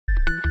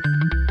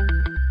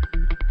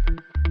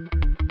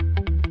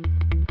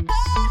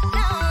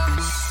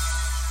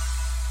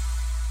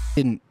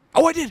Didn't.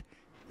 Oh, I did.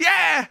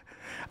 Yeah.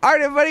 All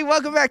right, everybody.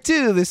 Welcome back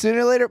to the Sooner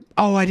or Later.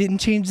 Oh, I didn't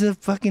change the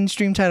fucking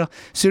stream title.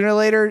 Sooner or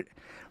Later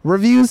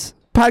Reviews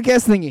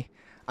podcast thingy.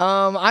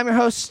 I'm your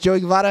host,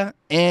 Joey Guevara,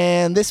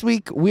 and this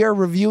week we are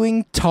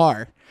reviewing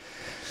Tar.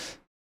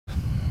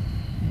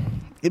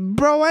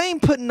 Bro, I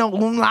ain't putting no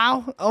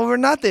umlau over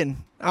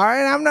nothing. All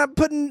right, I'm not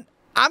putting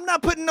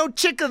no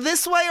chica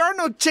this way or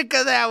no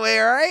chica that way.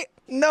 All right,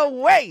 no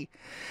way.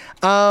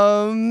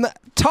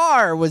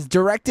 Tar was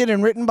directed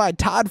and written by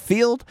Todd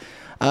Field.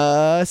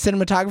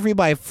 Cinematography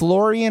by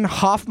Florian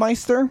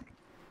Hofmeister.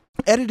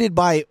 Edited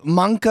by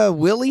Monka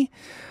Willie.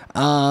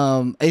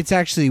 It's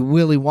actually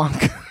Willy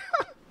Wonka.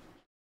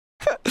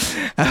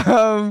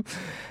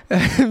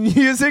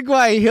 Music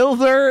by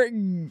Hildur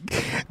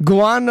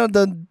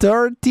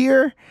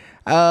Guðnadóttir.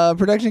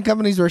 Production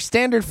companies were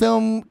Standard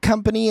Film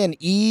Company and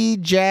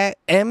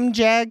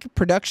MJAG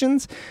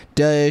Productions.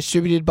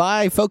 Distributed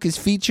by Focus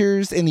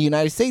Features in the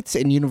United States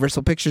and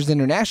Universal Pictures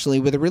internationally,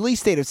 with a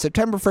release date of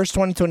September 1st,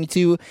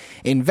 2022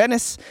 in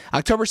Venice,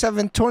 October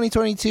 7th,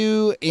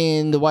 2022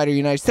 in the wider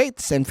United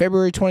States, and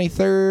February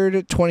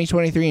 23rd,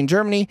 2023 in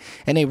Germany,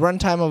 and a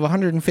runtime of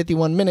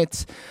 151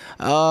 minutes.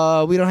 We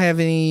don't have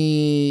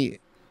any...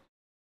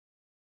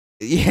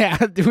 Yeah,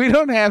 we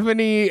don't have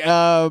any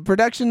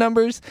production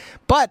numbers,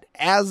 but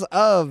as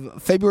of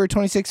February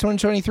 26,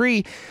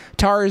 2023,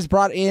 Tar has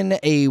brought in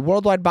a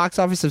worldwide box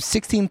office of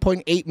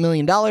 $16.8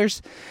 million.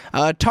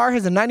 Tar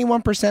has a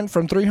 91%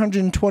 from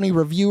 320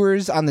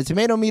 reviewers on the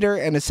Tomato Meter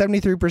and a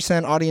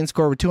 73% audience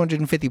score with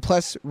 250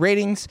 plus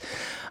ratings.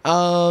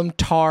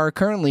 Tar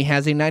currently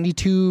has a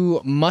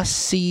 92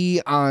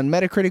 must-see on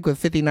Metacritic with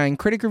 59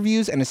 critic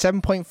reviews and a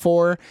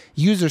 7.4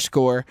 user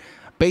score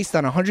based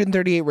on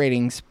 138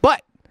 ratings,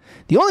 but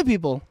the only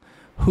people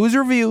whose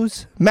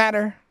reviews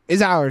matter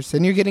is ours,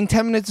 and you're getting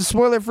 10 minutes of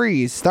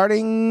spoiler-free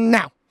starting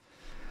now.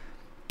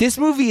 This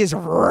movie is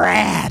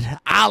rad.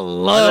 I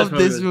love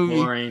this movie.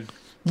 Boring.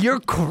 You're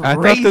crazy, I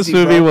thought this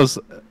movie bro. was...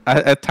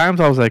 At times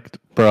I was like,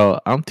 bro,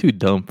 I'm too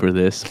dumb for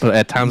this. But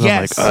at times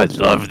Yes. I'm like,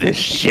 I love this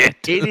shit.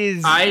 It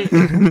is... I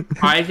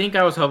think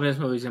I was hoping this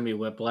movie was gonna be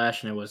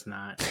Whiplash, and it was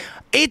not.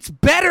 It's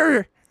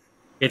better.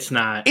 It's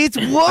not. It's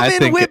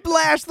woman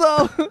whiplash,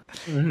 though.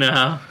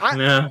 No.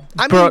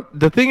 I Bro, mean,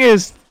 the thing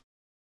is,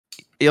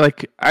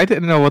 like, I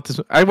didn't know what this...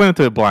 I went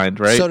into it blind,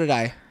 right? so did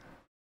I.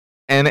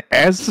 And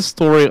as the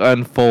story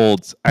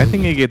unfolds, I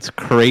think it gets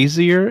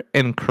crazier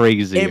and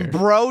crazier. And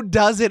bro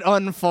does it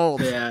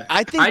unfold. Yeah.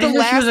 I think the just knew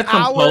last she was a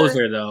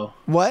composer, hour... though.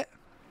 What?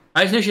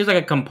 I just knew she was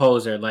like a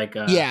composer, like.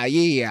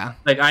 Yeah.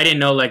 Like I didn't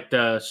know like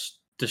the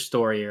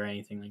story or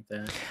anything like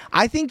that.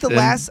 I think the And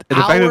last the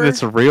hour... fact that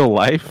it's real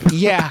life.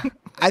 Yeah.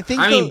 I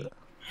think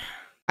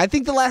I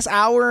the last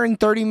hour and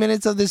 30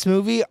 minutes of this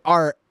movie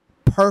are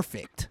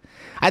perfect.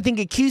 I think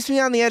it keeps me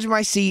on the edge of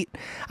my seat.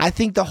 I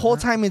think the whole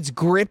time it's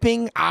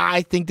gripping.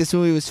 I think this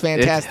movie was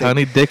fantastic. It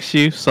honey dicks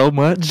you so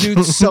much.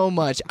 Dude, so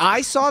much.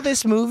 I saw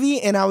this movie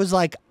and I was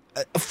like,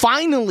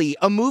 finally,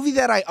 a movie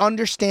that I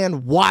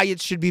understand why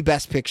it should be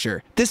Best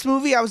Picture. This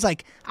movie, I was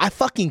like, I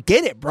fucking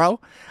get it, bro.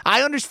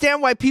 I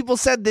understand why people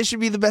said this should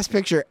be the Best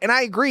Picture, and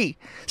I agree.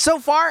 So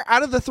far,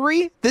 out of the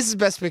three, this is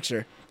Best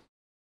Picture.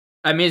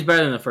 I mean, it's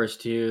better than the first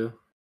two.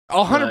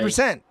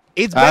 100%.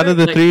 It's better. Out of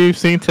the like- three you've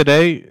seen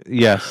today,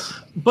 yes.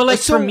 But like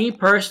So- for me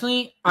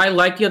personally, I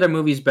like the other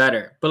movies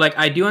better. But like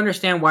I do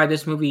understand why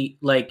this movie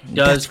like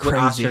does That's what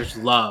crazy.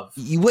 Oscars love.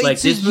 Wait, like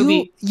so this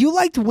movie, you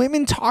liked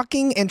Women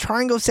Talking and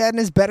Triangle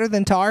Sadness better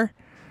than Tar?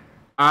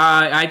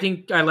 I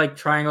think I like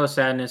Triangle of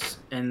Sadness,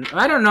 and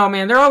I don't know,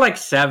 man. They're all like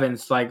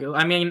sevens. Like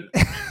I mean,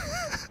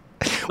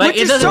 like Which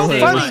it is doesn't so say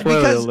funny much.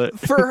 Spoiler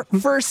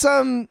because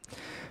alert.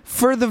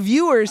 for the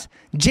viewers,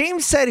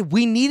 James said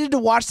we needed to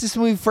watch this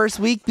movie first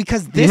week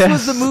because this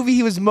was the movie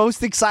he was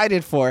most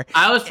excited for.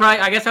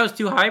 I guess I was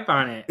too hype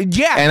on it.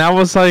 Yeah, And I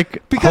was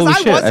like, Because holy I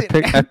shit.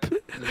 wasn't.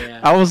 Yeah.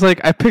 I was like,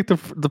 I picked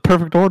the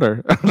perfect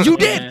order. you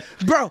Yeah. did,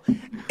 bro.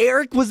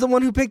 Eric was the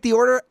one who picked the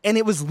order, and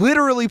it was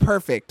literally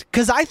perfect.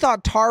 Because I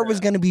thought Tar was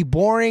going to be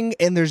boring,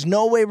 and there's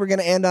no way we're going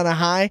to end on a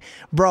high.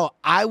 Bro,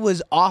 I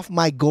was off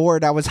my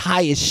gourd. I was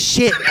high as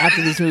shit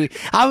after this movie.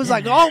 I was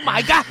like, oh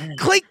my God,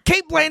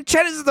 Kate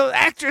Blanchett is the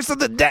actress of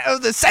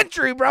the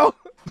century, bro.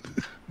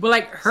 But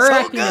like her So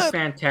acting is good.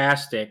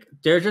 fantastic.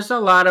 There's just a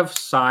lot of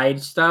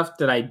side stuff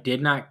that I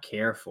did not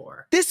care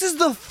for. This is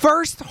the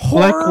first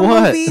horror Like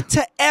what? movie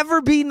to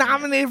ever be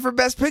nominated for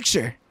Best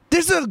Picture.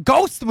 This is a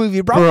ghost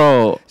movie, bro.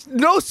 Bro,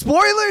 No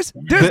spoilers.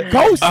 There's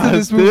ghosts in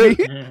this dude.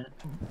 movie.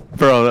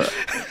 bro.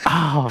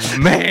 Oh,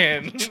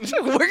 man.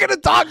 We're gonna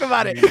talk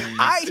about it.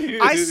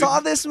 I saw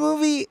this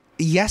movie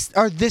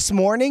this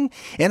morning,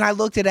 and I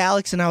looked at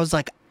Alex and I was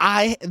like,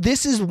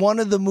 this is one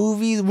of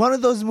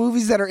those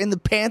movies that are in the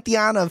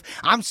pantheon of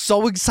I'm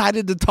so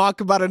excited to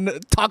talk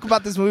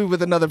about this movie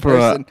with another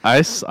person. Bro,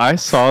 I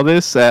saw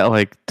this at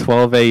like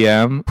 12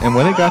 a.m. and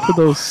when it got to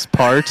those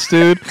parts,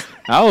 dude,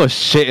 I was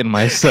shitting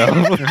myself.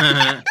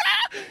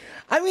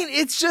 I mean,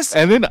 it's just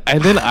and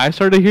then I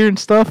started hearing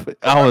stuff.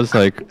 I was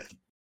like,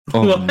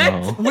 Oh What?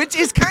 no. which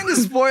is kind of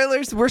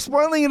spoilers. We're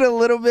spoiling it a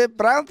little bit,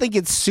 but I don't think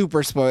it's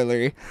super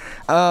spoilery,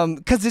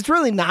 because it's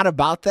really not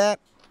about that.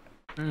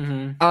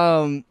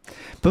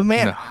 But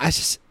man, No. I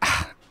just.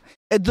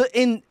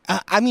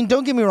 I mean,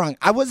 don't get me wrong.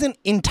 I wasn't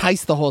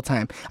enticed the whole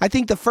time. I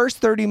think the first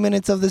 30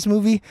 minutes of this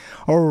movie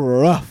are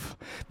rough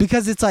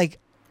because it's like,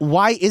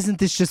 why isn't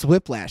this just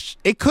Whiplash?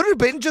 It could have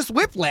been just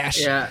Whiplash.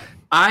 Yeah,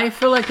 I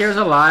feel like there's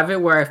a lot of it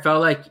where I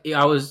felt like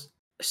I was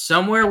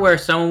somewhere where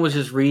someone was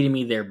just reading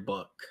me their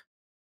book.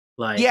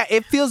 Like, Yeah,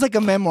 it feels like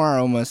a memoir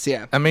almost.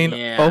 Yeah. I mean,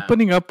 Yeah.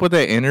 opening up with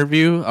that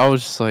interview, I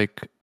was just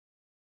like,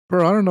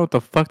 bro, I don't know what the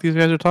fuck these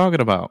guys are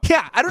talking about.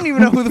 Yeah, I don't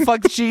even know who the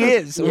fuck she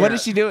is. What Yeah.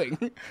 is she doing?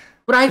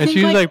 but I And think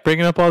she was like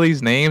bringing up all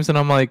these names, and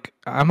I'm like,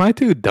 am I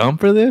too dumb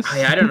for this?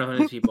 I don't know who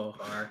these people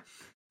are.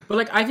 But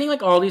like, I think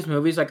like all these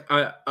movies, like,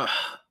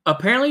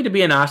 apparently to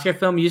be an Oscar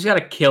film, you just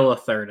gotta kill a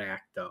third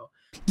act though.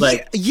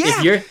 Like, Yeah,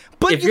 if your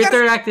but if you your gotta-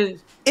 third act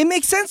is It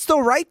makes sense though,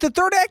 right? The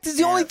third act is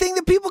the Yeah. only thing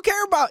that people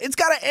care about. It's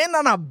got to end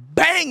on a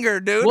banger,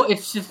 dude. well,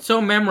 it's just so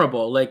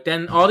memorable. Like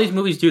then all these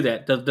movies do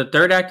that. The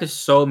third act is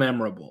so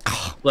memorable.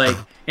 Like,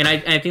 and I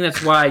think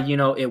that's why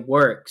it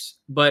works.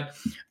 But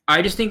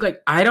I just think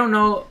like I don't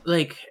know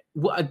like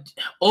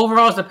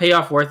overall is the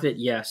payoff worth it?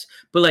 Yes,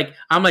 but like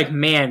I'm like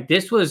man,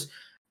 this was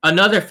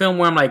another film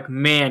where I'm like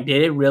man,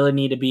 did it really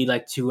need to be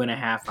like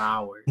 2.5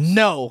 hours?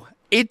 No,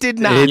 it did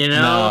not. It- You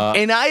know? nah.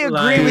 And I agree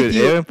Like- with Dude,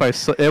 you.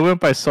 it went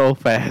by so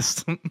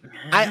fast.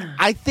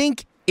 I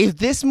think if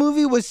this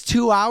movie was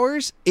 2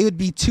 hours, it would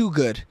be too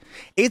good.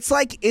 It's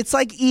like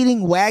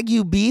eating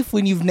Wagyu beef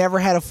when you've never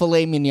had a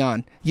filet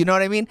mignon. You know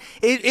what I mean?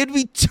 It'd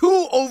be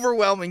too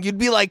overwhelming. You'd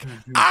be like,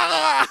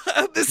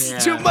 this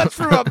is too Yeah. much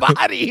for my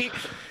body.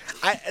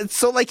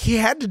 So like he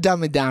had to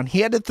dumb it down. He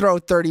had to throw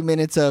 30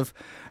 minutes of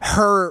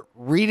her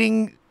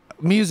reading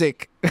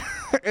music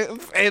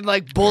and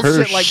like Her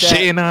bullshit like that.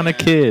 shitting on a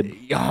kid.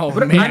 Oh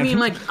But man. I mean,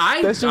 like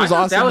I That shit was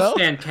thought that awesome, was though.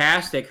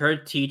 fantastic. Her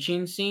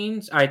teaching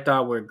scenes, I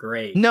thought were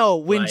great. No,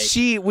 when Like-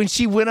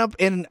 she went up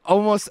and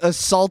almost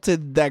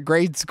assaulted that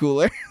grade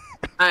schooler.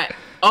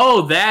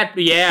 that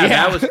Yeah.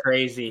 that was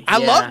crazy. I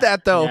Yeah, love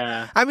that though.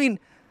 yeah. I mean,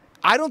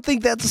 I don't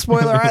think that's a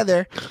spoiler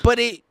either, but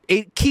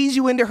it keys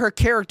you into her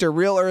character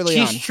real early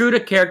She's on. true to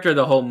character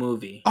the whole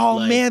movie. Oh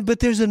Like, man, but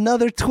there's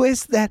another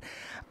twist that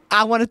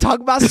I want to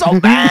talk about so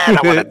bad.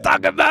 I want to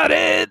talk about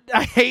it.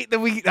 I hate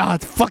that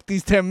fuck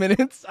these 10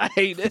 minutes. I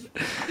hate it.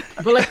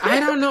 But like I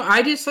don't know.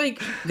 I just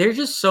like there's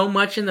just so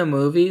much in the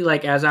movie,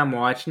 like as I'm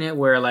watching it,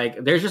 where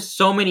like there's just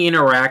so many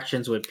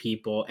interactions with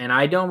people, and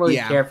I don't really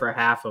Yeah. care for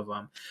half of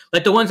them.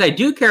 Like the ones I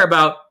do care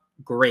about,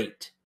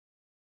 great.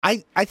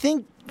 I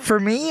think for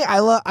me, I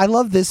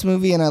love this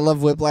movie and I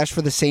love Whiplash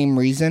for the same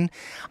reason.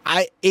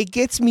 It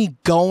gets me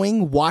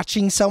going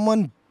watching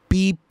someone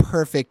be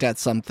perfect at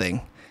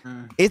something.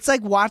 It's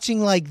like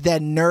watching like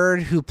that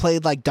nerd who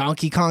played like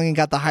Donkey Kong and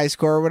got the high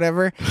score or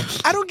whatever.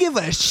 I don't give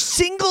a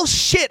single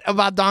shit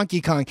about Donkey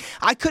Kong.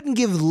 I couldn't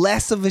give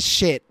less of a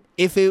shit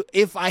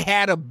if I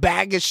had a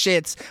bag of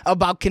shits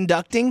about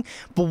conducting.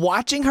 But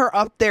watching her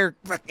up there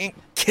fucking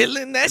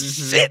killing that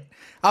shit,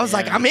 I was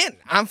like, Yeah. I'm in.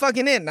 I'm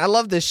fucking in. I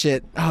love this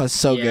shit. Oh, it's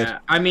so good.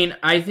 I mean,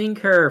 I think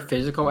her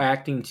physical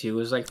acting too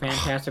is like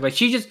fantastic. Like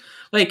she just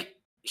like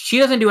she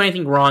doesn't do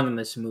anything wrong in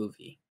this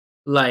movie.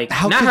 Like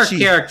How not could her she?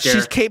 character,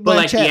 She's Kate but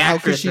like Blanchett. the How could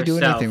actress she do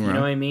herself, anything You know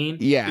wrong? what I mean?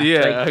 Yeah.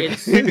 Yeah.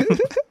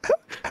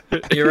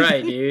 Like, you're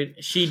right,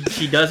 dude.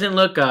 She doesn't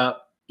look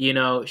up. You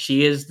know,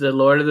 she is the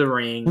Lord of the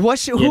Rings. Who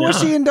was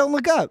she in Don't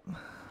Look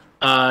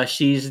Up?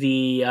 She's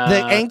the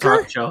anchor?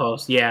 talk show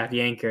host. Yeah,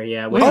 the anchor.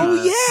 Yeah. Wait,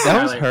 Oh, yeah.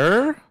 That was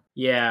her?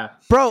 Yeah.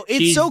 Bro, it's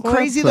She's- so What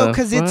crazy though the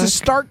because it's a fuck?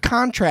 stark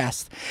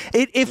contrast.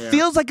 It Yeah.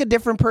 feels like a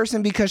different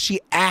person because she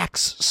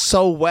acts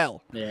so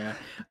well. Yeah.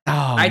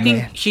 Oh, I think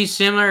man. she's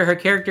similar. Her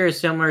character is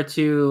similar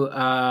to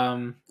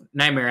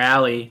Nightmare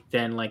Alley.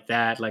 Then like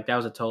that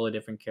was a totally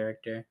different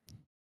character.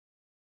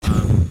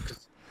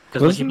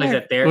 Because when she plays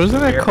that therapist,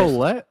 Wasn't that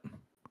Colette?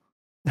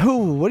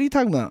 Who? What are you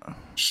talking about?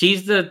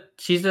 she's the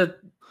Oh,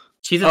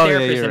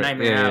 therapist you're in right.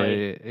 Nightmare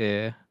Alley.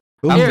 Yeah.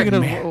 Ooh, I'm Here, thinking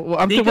of. man.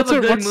 I'm Think of a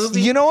good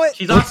movie. You know what?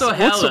 She's also what's-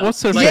 Hella.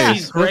 what's her Like, face?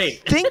 she's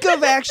great. Think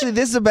of actually,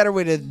 this is a better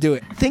way to do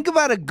it. Think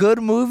about a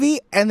good movie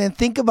and then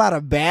think about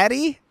a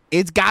baddie.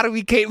 It's got to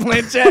be Kate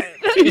Blanchett.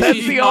 That's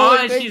she's the blonde,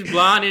 only thing. she's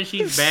blonde, and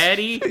she's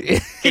baddie.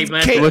 Kate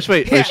Blanchett. Kate-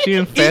 Wait, Yeah, is she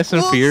in Fast and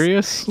equals-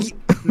 Furious?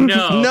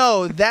 No,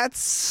 No,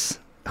 that's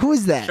who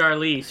is that?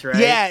 Charlize, right?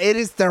 Yeah, it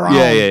is the wrong.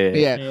 Yeah.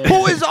 Yeah.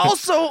 Who is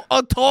also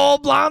a tall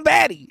blonde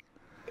baddie.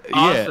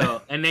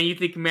 Also, and then you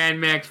think Mad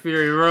Max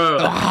Fury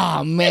Road.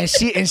 Oh man,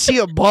 she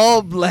a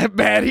bald black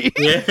baddie.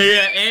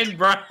 Yeah, and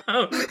Brown.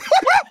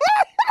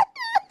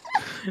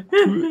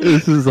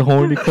 This is the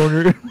horny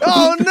corner.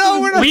 Oh no,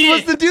 we're not We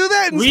supposed to didn't- do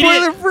that and we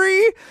spoiler didn't-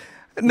 free.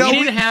 No, we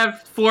didn't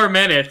have 4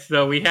 minutes,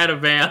 though. We had a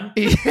van.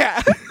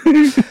 yeah.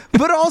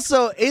 But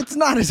also, it's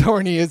not as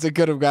horny as it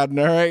could have gotten.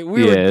 All right,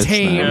 we were it's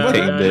tame. not.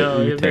 No,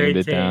 You you're very tamed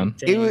it down.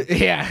 It was,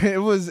 yeah,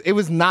 it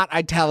was not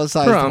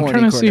italicized. Bro, I'm horny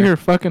trying to see corner. her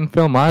fucking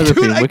filmography.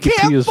 Dude, I Wikipedia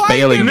can't is find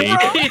failing it, me. bro.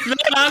 It's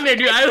not on there,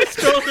 dude. I was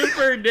scrolling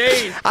for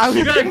days.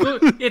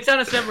 It's on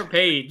a separate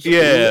page.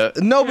 Yeah.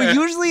 No, but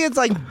usually it's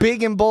like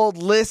big and bold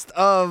list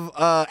of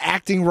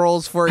acting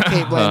roles for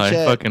Kate I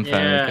Blanchett. fucking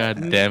found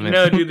it. God damn it.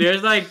 No, dude.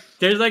 There's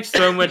like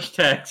so much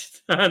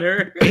text on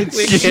her.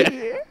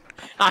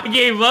 I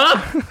gave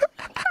up.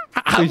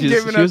 I'm She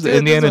giving was up to it.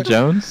 Indiana This one-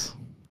 Jones?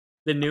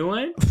 The new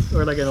one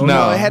or like an old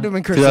No, one? it had to have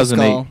been Crystal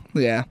 2008. Skull.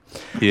 Yeah.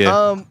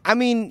 Yeah. I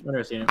mean, I've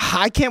never seen it.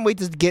 I can't wait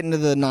to get into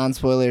the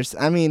non-spoilers.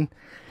 I mean,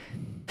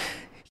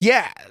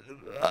 yeah.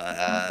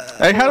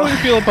 Hey, how do we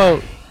feel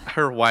about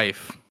her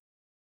wife?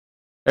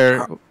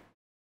 Or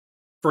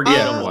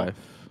Forgettable. wife.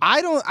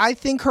 I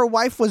think her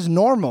wife was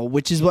normal,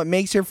 which is what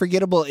makes her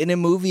forgettable in a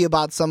movie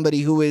about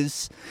somebody who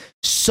is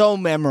so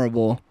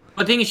memorable.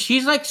 But the thing is,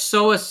 she's like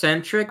so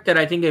eccentric that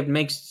I think it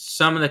makes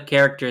some of the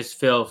characters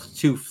feel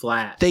too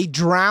flat. They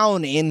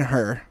drown in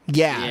her.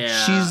 Yeah.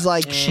 Yeah, She's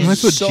like, and- she's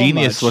That's what so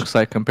genius much. looks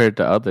like compared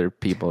to other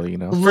people, you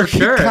know? Look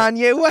sure. at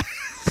Kanye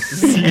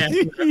West. Yeah.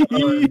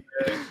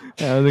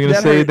 I wasn't gonna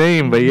That say hurt- a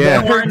name, but That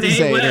yeah. Her hurt to name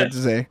say, West. hurt to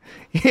say.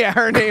 Yeah,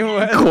 her name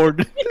was.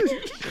 Cord.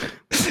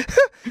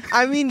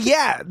 I mean,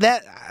 yeah,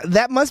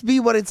 that must be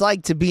what it's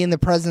like to be in the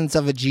presence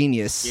of a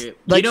genius. You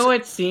Like, know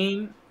what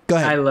scene Go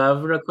I ahead.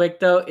 love real quick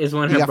though is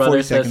when You her got 40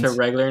 brother says her seconds.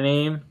 regular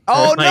name.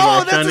 Oh Or, like, no,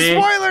 actual that's a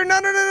name. spoiler!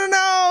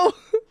 No!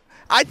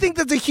 I think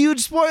that's a huge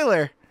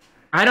spoiler.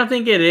 I don't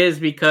think it is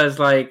because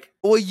like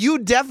Well, you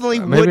definitely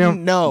Maybe wouldn't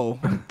I'm- know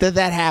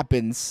that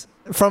happens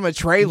from a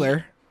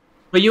trailer,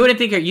 but you wouldn't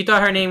think you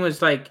thought her name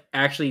was like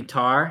actually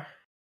Tar.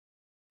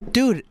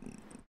 dude.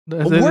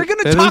 We're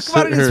gonna talk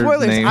about it in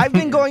spoilers. I've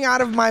been going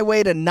out of my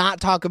way to not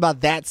talk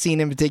about that scene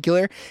in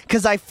particular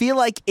because I feel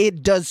like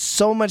it does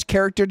so much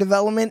character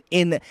development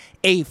in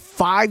a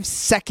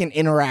 5-second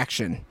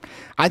interaction.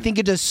 I think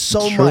it does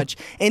so True. much,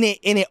 and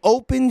it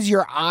opens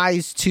your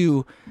eyes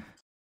to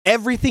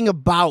everything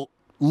about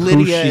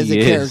Lydia she as a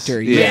is.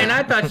 character. Yeah. Yeah. And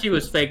I thought she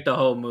was fake the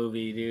whole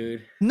movie,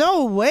 dude.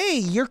 No way,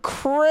 you're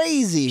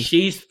crazy.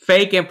 She's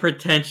fake and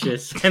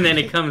pretentious, and then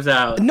it comes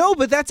out. No,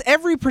 but that's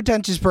every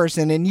pretentious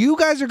person, and you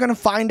guys are going to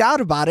find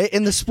out about it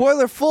in the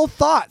spoiler full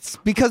thoughts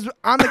because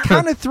on the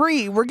count of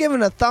 3, we're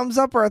giving a thumbs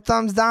up or a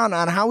thumbs down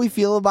on how we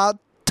feel about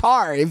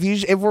Tar if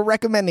we're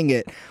recommending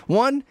it.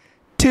 1,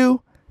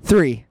 2,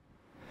 3.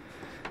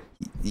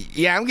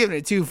 Yeah, I'm giving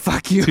it 2.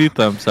 Fuck you. 2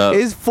 thumbs up.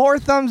 Is 4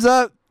 thumbs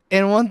up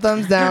and 1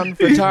 thumbs down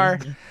for Tar.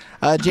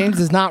 James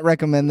does not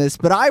recommend this,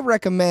 but I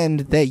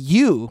recommend that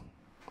you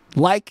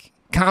like,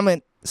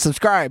 comment,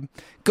 subscribe.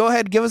 Go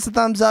ahead, give us a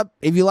thumbs up.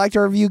 If you liked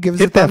our review, give us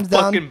Hit a thumbs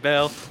that down. fucking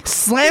bell.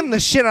 Slam the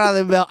shit out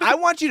of the bell. I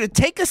want you to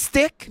take a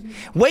stick,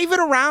 wave it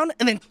around,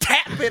 and then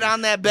tap it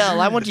on that bell.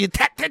 I want you to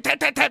tap, tap, tap,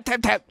 tap, tap,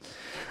 tap,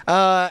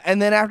 tap.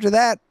 And then after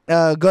that,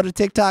 go to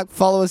TikTok,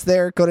 follow us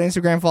there. Go to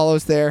Instagram, follow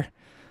us there.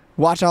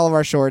 Watch all of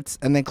our shorts,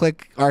 and then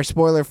click our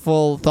spoiler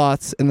full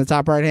thoughts in the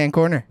top right-hand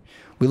corner.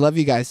 We love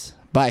you guys.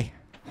 Bye.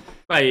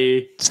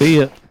 Bye. See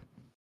ya.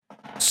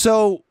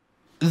 So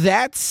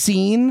that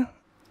scene,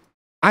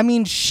 I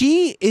mean,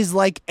 she is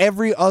like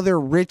every other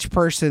rich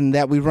person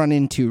that we run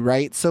into,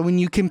 right? So when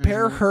you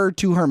compare her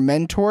to her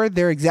mentor,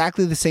 they're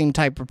exactly the same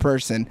type of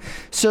person.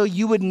 So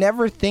you would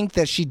never think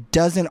that she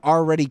doesn't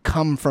already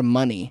come from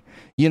money,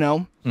 you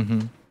know?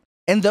 Mm-hmm.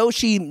 And though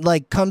she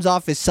like comes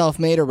off as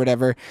self-made or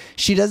whatever,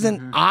 she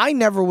doesn't. I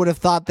never would have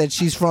thought that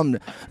she's from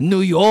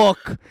New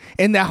York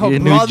and that her New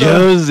brother,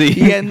 Jersey.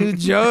 yeah, New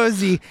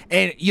Jersey,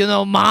 and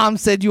mom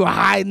said you were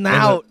hiding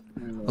out,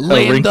 A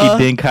Linda.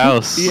 rinky-dink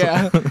house.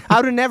 Yeah, I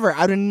would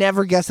have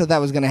never guessed that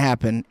was gonna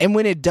happen. And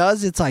when it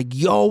does, it's like,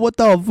 yo, what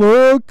the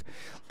fuck?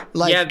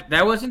 Like, Yeah,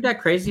 that wasn't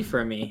that crazy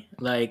for me.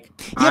 Like,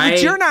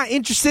 but you're not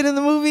interested in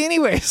the movie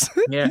anyways.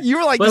 Yeah. You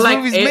were like, But, this like,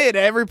 movie's it- mid.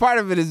 Every part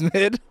of it is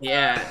mid.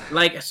 Yeah,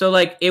 like so,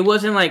 like it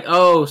wasn't like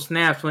oh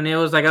snaps when it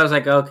was like I was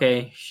like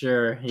okay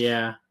sure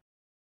yeah.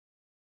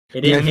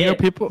 It Yeah, didn't hit.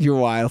 people You're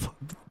wild.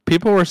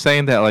 were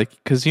saying that like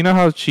because you know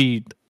how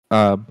she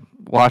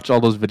watched all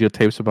those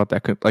videotapes about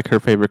that like her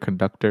favorite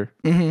conductor.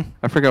 Mm-hmm.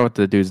 I forgot what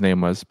the dude's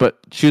name was, but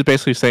she was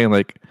basically saying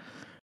like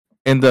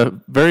in the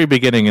very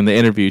beginning in the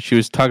interview, she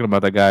was talking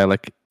about that guy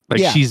like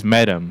Yeah. she's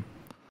met him,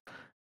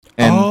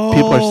 and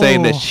people are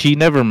saying that Oh. she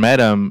never met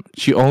him.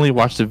 She only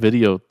watched the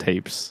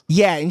videotapes,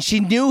 Yeah, and she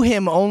knew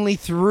him only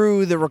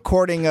through the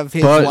recording of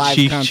his but live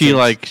she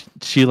concerts.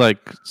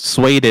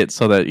 swayed it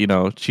so that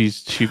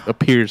she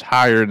appears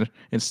higher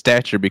in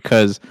stature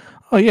because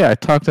oh yeah, I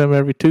talk to him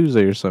every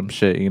Tuesday or some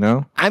shit, you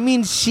know. I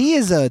mean, she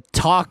is a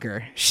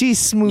talker. She's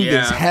smooth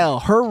as Yeah. hell.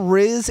 Her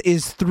riz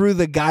is through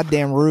the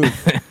goddamn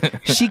roof.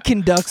 She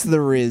conducts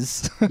the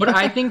riz. But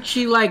I think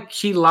she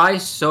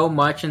lies so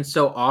much and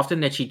so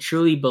often that she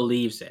truly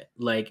believes it.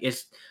 Like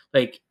it's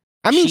like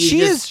I mean, she's she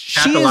just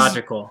is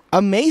pathological.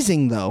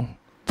 amazing though.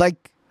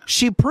 Like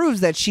she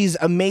proves that she's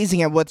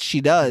amazing at what she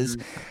does.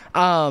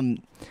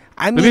 Mm-hmm.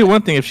 I It'd be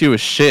one thing if she was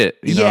shit,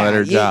 at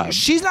her job.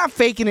 She's not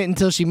faking it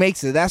until she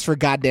makes it. That's for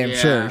goddamn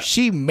sure.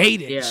 She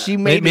made it. Yeah. She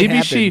made it Maybe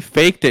happen. she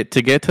faked it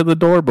to get to the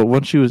door, but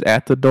once she was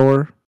at the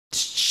door,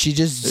 She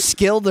just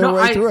skilled her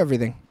way through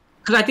everything.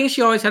 Because I think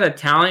she always had a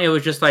talent. It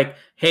was just like,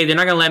 hey, they're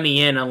not gonna let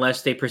me in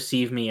unless they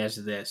perceive me as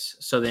this.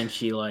 So then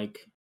she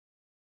like.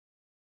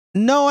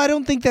 No, I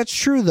don't think that's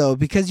true though,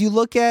 because you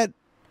look at,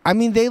 I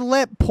mean, they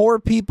let poor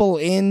people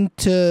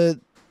into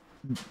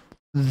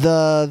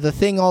the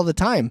thing all the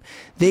time.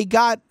 They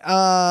got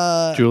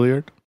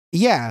Juilliard.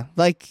 Yeah,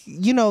 like,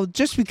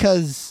 just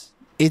because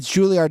it's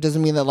Juilliard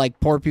doesn't mean that like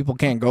poor people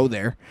can't go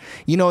there.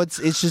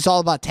 It's just all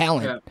about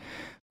talent. Yeah.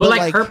 But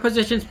like her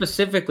position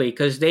specifically,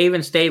 because they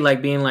even stayed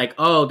like being like,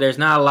 oh, there's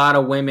not a lot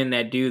of women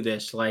that do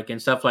this, like,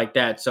 and stuff like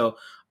that. So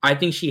I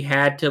think she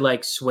had to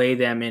like sway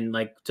them and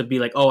like to be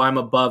like, oh, I'm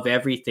above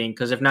everything.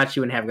 Because if not, she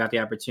wouldn't have got the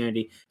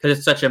opportunity because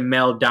it's such a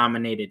male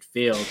dominated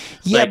field.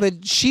 Yeah, like,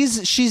 but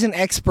she's an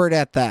expert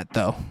at that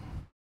though.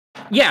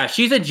 Yeah,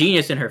 she's a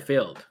genius in her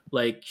field.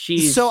 Like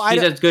she's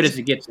as good as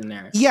it gets in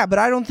there. Yeah, but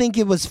I don't think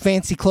it was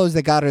fancy clothes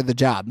that got her the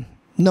job.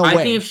 No way. I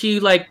think if she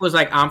like was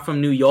like, I'm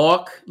from New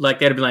York, like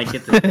they'd be like,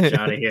 get this bitch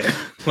out of here.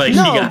 Like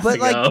no, she got but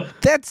to like go.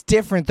 that's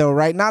different though,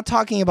 right? Not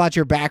talking about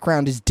your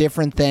background is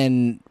different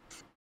than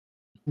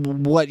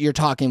what you're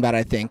talking about.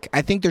 I think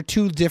they're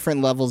two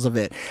different levels of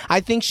it.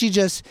 I think she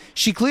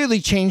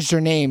clearly changed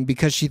her name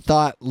because she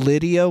thought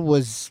Lydia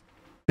was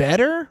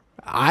better.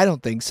 I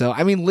don't think so.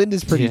 I mean,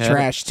 Linda's pretty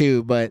trash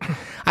too, but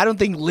I don't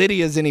think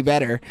Lydia's any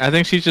better. I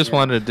think she just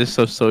wanted to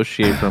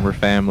disassociate from her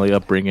family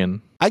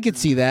upbringing. I could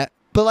see that.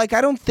 But like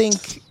I don't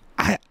think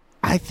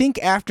I think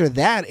after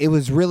that it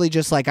was really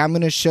just like I'm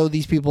going to show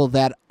these people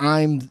that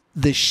I'm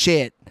the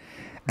shit.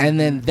 And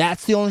then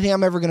that's the only thing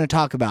I'm ever going to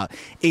talk about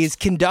is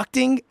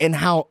conducting and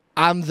how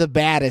I'm the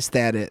baddest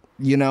at it,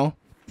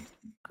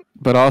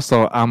 But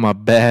also I'm a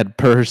bad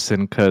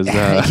person cuz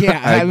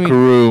I mean,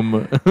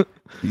 groom.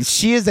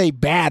 She is a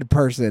bad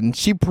person.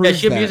 She proves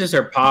she that. abuses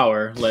her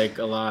power like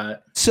a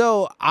lot.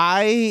 So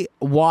I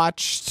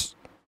watched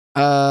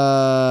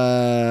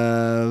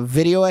a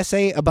video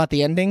essay about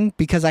the ending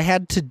because I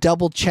had to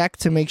double check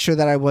to make sure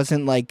that I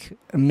wasn't like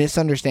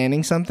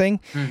misunderstanding something.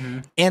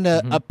 Mm-hmm. And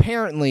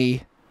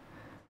apparently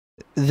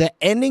the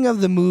ending of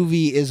the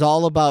movie is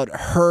all about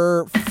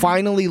her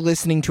finally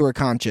listening to her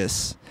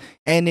conscience.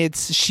 And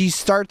she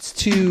starts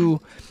to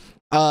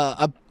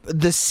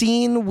the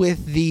scene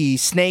with the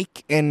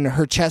snake and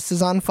her chest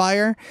is on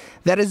fire,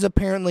 that is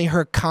apparently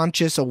her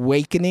conscious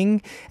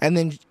awakening. And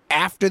then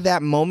after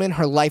that moment,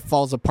 her life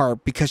falls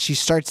apart because she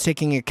starts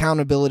taking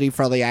accountability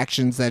for all the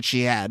actions that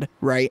she had,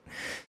 right?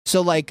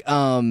 So like,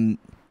 I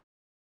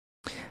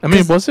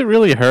mean, was it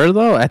really her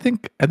though? I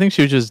think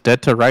she was just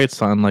dead to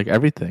rights on like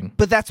everything.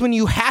 But that's when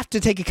you have to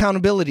take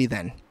accountability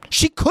then.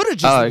 She could have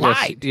just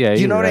lied. Yeah,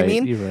 you know what I right,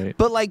 mean? You're right.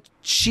 But like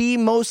she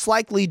most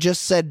likely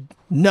just said,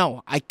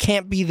 no, I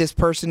can't be this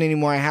person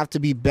anymore. I have to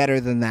be better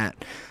than that.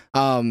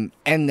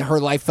 And her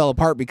life fell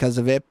apart because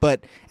of it.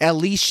 But at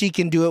least she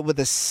can do it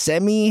with a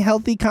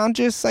semi-healthy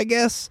conscience, I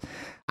guess.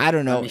 I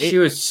don't know. I mean, she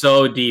was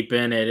so deep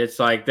in it. It's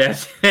like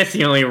that's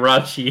the only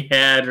rub she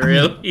had,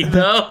 really.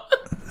 Though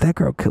that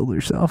girl killed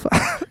herself.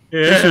 Yeah.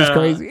 This was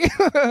crazy.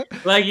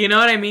 Like, you know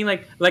what I mean?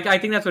 Like I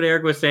think that's what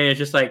Eric was saying. It's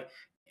just like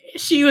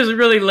she was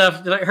really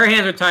left. Like her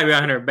hands were tied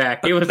behind her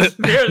back. It was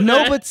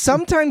no, but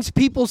sometimes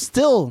people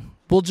still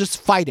will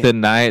just fight it.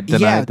 Deny it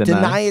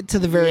to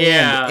the very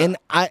end.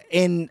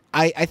 And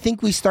I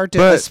think we start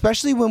to,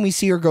 especially when we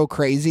see her go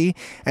crazy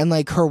and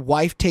like her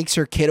wife takes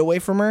her kid away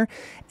from her,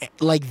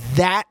 like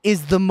that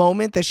is the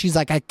moment that she's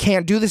like, I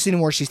can't do this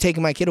anymore. She's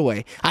taking my kid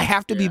away. I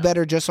have to be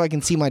better just so I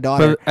can see my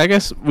daughter. But I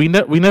guess we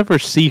never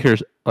see her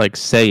like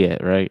say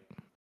it, right?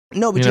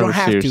 No, but you don't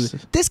have to.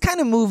 This kind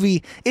of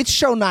movie, it's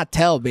show not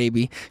tell,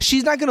 baby.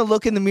 She's not gonna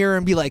look in the mirror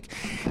and be like,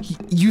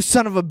 "You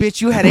son of a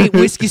bitch, you had 8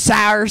 whiskey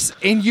sours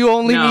and you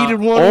only needed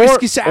 1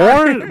 whiskey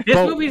sour."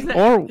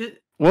 Or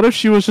what if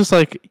she was just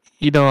like,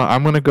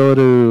 I'm gonna go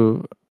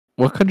to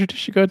what country did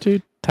she go to?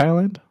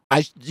 Thailand.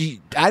 I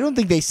don't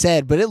think they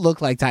said, but it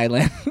looked like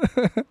Thailand.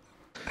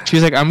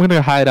 She's like, I'm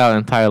gonna hide out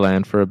in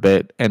Thailand for a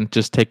bit and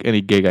just take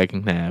any gig I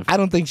can have. I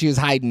don't think she was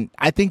hiding.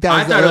 I think that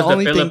was the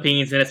only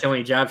Philippines, and it's the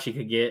only job she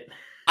could get.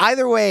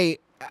 Either way,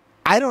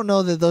 I don't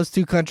know that those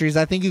 2 countries.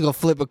 I think you go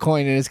flip a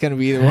coin and it's going to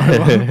be either one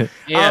of them.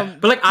 Yeah,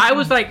 but like I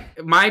was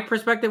like, my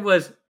perspective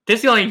was this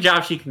is the only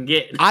job she can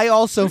get. I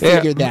also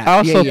figured that. I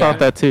also thought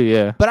that too.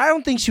 Yeah, but I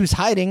don't think she was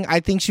hiding. I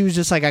think she was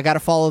just like, I got to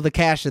follow the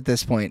cash at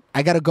this point.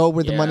 I got to go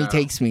where the money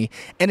takes me.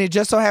 And it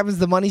just so happens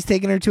the money's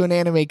taking her to an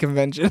anime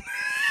convention.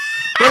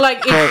 But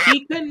like, if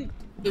she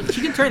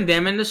can turn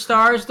them into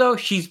stars, though,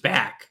 she's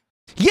back.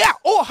 Yeah,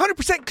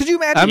 100%. Could you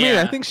imagine? I mean,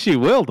 I think she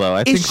will, though.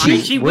 I think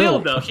she will,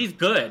 though. She's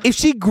good. If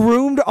she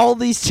groomed all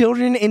these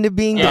children into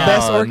being the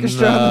best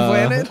orchestra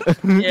on the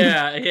planet.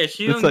 Yeah,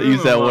 she let's not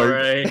use that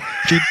word. Right.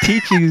 She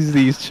teaches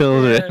these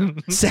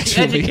children.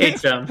 Sexually. She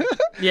educates them.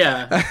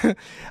 Yeah.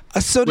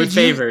 So with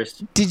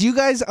favors. Did you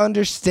guys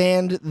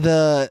understand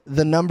the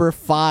number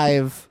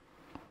 5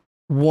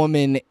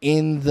 woman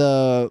in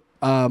the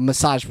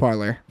massage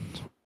parlor?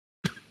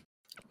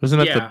 Wasn't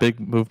that the Yeah. big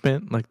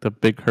movement? Like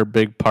her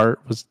big part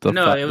was the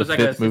No, it was the like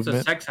fifth it's a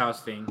movement. sex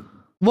house thing.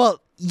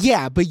 Well,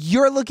 yeah, but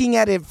you're looking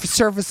at it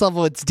surface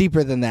level. It's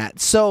deeper than that.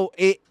 So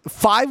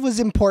 5 was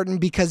important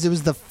because it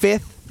was the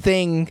fifth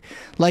thing,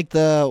 like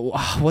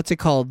what's it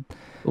called?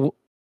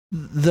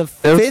 The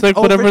fifth like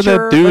whatever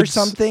overture that dude's or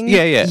something.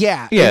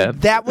 Yeah.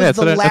 And that was That's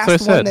the what I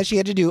last said. one that she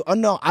had to do. Oh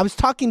no, I was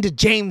talking to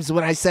James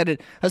when I said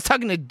it. I was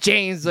talking to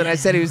James when I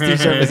said it was too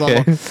surface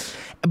level.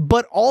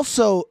 But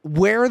also,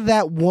 where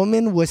that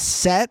woman was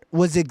set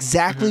was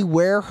exactly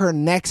where her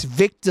next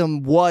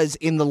victim was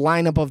in the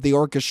lineup of the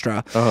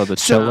orchestra. Oh, the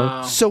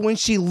cello. So when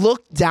she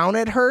looked down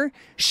at her,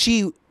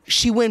 she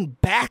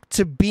went back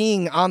to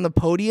being on the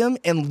podium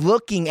and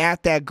looking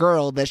at that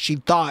girl that she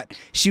thought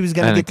she was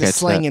going to I get didn't to catch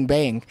slang that. and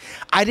bang.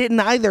 I didn't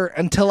either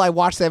until I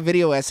watched that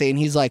video essay, and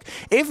he's like,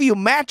 if you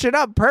match it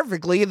up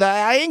perfectly, the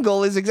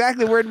angle is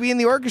exactly where it'd be in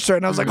the orchestra.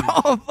 And I was like,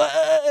 oh,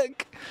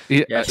 fuck.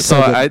 Yeah. Yeah, So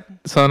I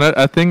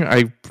think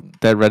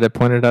that Reddit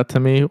pointed out to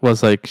me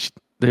was like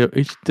they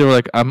were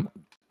like I'm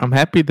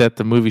happy that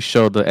the movie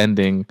showed the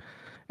ending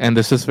and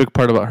the specific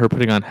part about her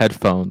putting on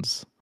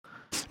headphones.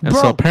 And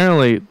so Bro.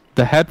 apparently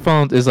the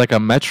headphones is like a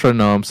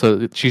metronome,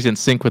 so she's in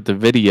sync with the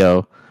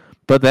video.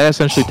 But that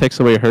essentially takes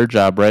away her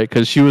job, right?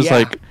 Because she was Yeah.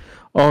 like,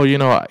 "Oh,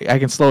 I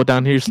can slow it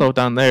down here, slow it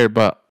down there."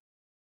 But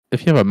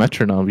if you have a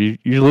metronome,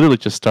 you're literally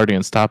just starting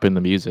and stopping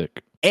the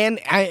music, And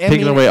I taking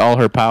mean, away all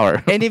her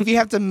power. and if you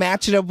have to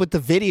match it up with the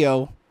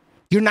video,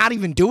 you're not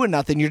even doing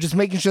nothing. You're just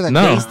making sure that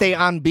No. they stay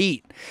on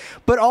beat.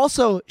 But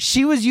also,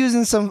 she was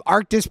using some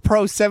Arctis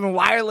Pro 7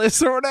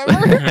 wireless or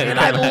whatever, and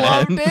I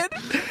loved it.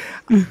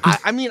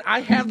 I mean, I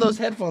have those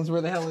headphones.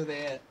 Where the hell are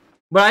they at?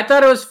 But I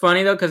thought it was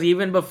funny though, because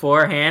even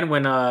beforehand,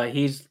 when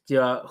he's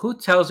who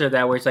tells her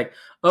that, where it's like,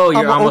 "Oh, I'm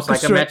you're an almost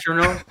like a orchestra."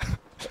 metronome."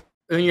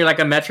 When you're like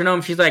a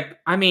metronome, she's like,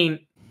 "I mean,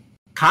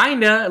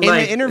 kinda." In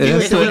like the interview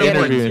there's at a the little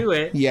more beginning. to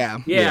it. Yeah.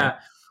 Yeah.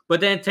 But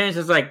then Terrence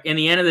is like, in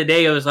the end of the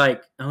day, it was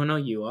like, "Oh no,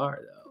 you are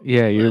though."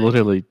 Yeah, you're Like,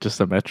 literally just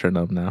a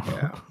metronome now.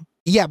 Yeah.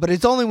 Yeah, but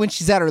it's only when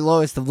she's at her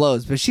lowest of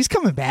lows. But she's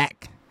coming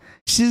back.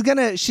 She's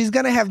gonna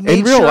have made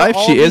In real sure life,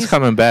 all she is these-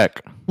 coming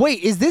back.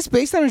 Wait, is this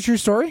based on a true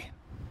story?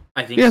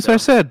 I think. Yeah, that's so. what I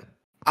said.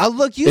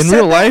 Look, you In said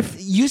real that- life,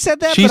 you said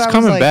that. she's but I was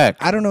coming like, back.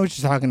 I don't know what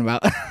you're talking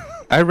about.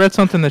 I read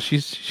something that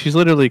she's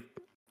literally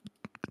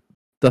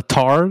the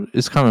tar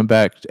is coming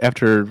back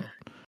after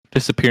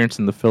disappearance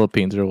in the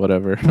Philippines or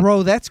whatever.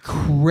 Bro, that's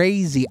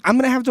crazy. I'm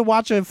gonna have to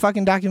watch a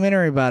fucking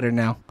documentary about her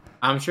now.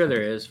 I'm sure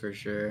there is for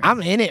sure.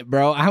 I'm in it,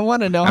 bro. I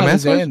want to know I how mean,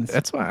 this ends.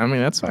 that's why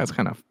it's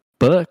kind of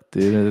fucked,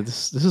 dude.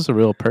 This is a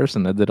real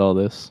person that did all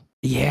this.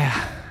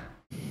 Yeah,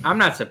 I'm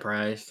not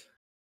surprised.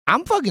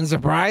 I'm fucking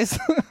surprised.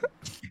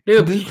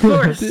 Dude, people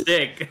are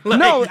sick. Like,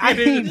 No, I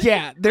mean,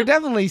 yeah, they're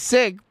definitely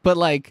sick, but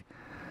like,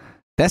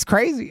 that's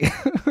crazy.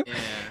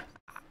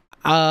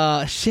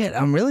 yeah. Shit,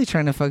 I'm really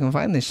trying to fucking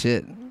find this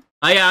shit.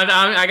 Oh yeah,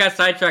 I got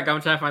sidetracked.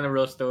 I'm trying to find the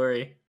real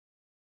story.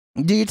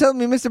 Do you tell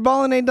me Mr.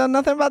 Ballin ain't done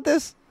nothing about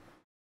this?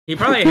 He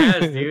probably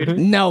has, dude.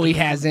 No, he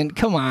hasn't.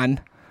 Come on.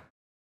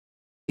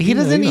 He You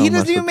know- doesn't. you don't He mess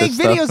doesn't even with make this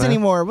stuff, videos man.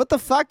 anymore. What the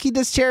fuck? He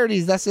does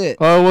charities. That's it.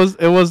 Oh,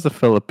 it was the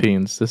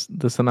Philippines.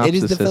 The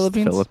synopsis the is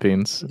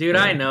Philippines? Dude,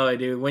 Yeah. I know it,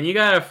 dude. When you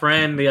got a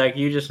friend, like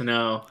you just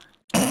know.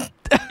 I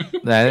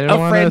didn't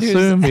want to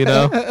assume, you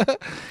know.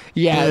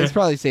 Yeah, it's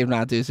probably safe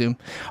not to assume.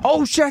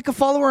 Oh shit, I can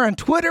follow her on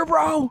Twitter,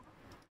 bro.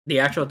 The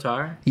actual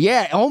tar?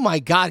 Yeah. Oh my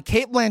God,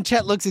 Kate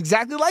Blanchett looks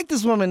exactly like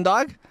this woman,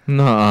 dog.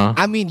 No.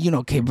 I mean,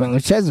 Kate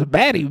Blanchett's a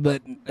baddie,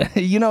 but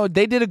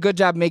they did a good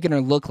job making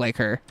her look like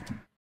her.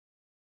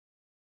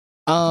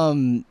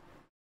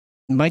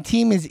 My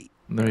team is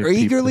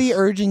eagerly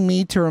urging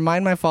me to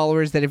remind my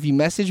followers that if you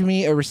message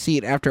me a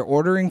receipt after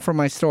ordering from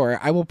my store,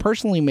 I will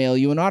personally mail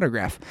you an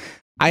autograph.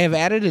 I have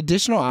added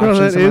additional Bro,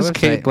 options that on my is website.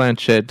 Kate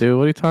Blanchett, dude.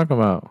 What are you talking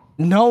about?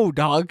 No,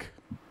 dog.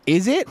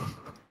 Is it?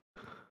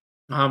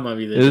 I'm gonna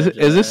be the Is judge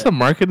of this that. a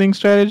marketing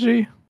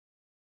strategy?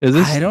 Is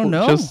this I don't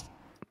know. Just,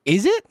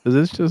 Is it? is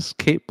this just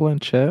Kate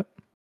Blanchett?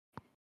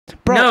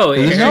 Bro, No,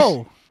 Is this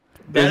no.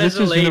 That is is this a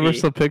just lady.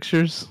 Universal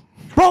Pictures?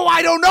 Bro,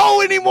 I don't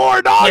know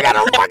anymore, dog. I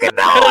don't fucking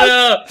know.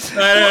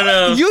 I don't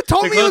know. You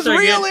told The me it was closer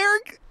I real, get-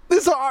 Eric.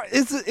 This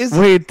is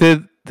Wait,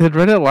 did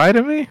Reddit lie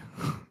to me?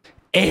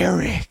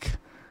 Eric.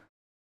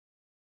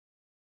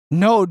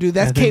 No, dude,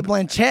 that's I Kate think-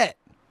 Blanchett.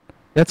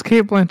 That's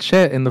Kate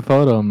Blanchett in the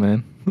photo,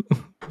 man.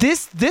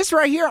 This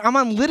right here, I'm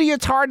on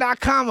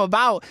LydiaTar.com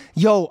about,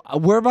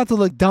 we're about to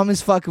look dumb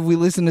as fuck if we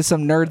listen to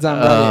some nerds on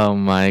Reddit. Oh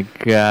my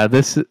god,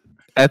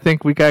 I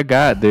think we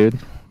got dude.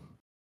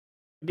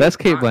 That's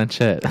Kate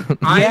Blanchett.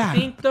 Yeah. I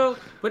think though,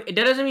 but that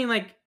doesn't mean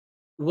like,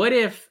 what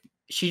if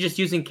she's just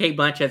using Kate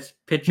Blanchett's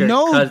picture?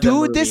 No, 'cause the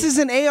dude, this movie? is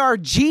an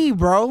ARG,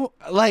 bro.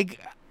 Like,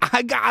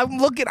 I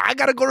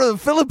gotta go to the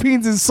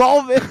Philippines and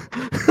solve it.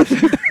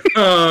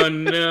 Oh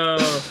no!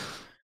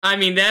 I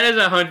mean, that is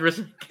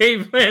 100%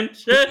 Kate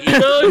Blanchett.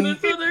 No,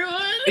 this other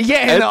one. Yeah, I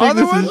and the think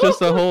other this one. is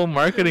just a whole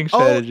marketing Oh,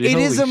 strategy. it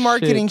is a Holy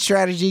marketing shit.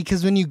 strategy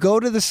because when you go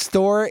to the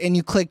store and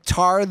you click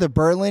Tar the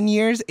Berlin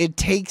years, it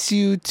takes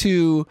you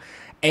to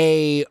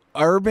a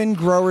Urban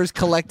Growers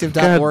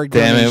Collective.org God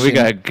damn it, we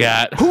donation.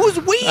 got. Who's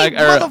we,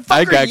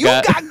 motherfucker? You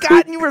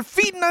got and you were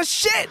feeding us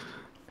shit.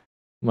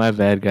 My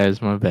bad,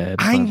 guys. My bad.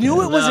 I My knew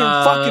bad. it wasn't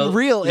fucking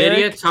real,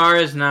 Lydia Eric. Tarr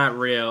is not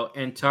real,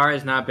 and Tar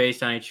is not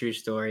based on a true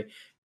story.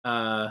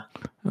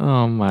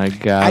 Oh my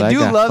god! I do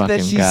got love that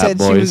fucking she got,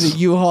 said she was a boys.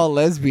 U-Haul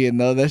lesbian,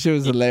 though. That shit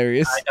was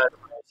hilarious. I thought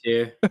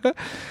it was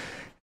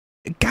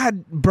too.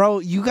 God, bro,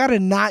 you gotta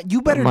not.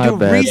 You better My do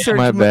bad. research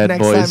My bad,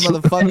 next boys. time,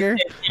 motherfucker.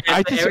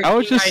 I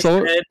was just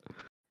so.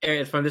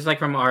 It's from this, like,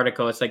 from an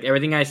article. It's like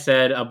everything I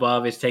said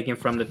above is taken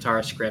from the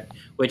Tar script,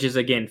 which is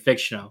again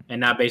fictional and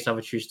not based off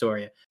a true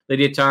story.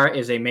 Lydia Tar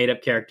is a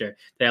made-up character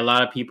that a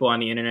lot of people on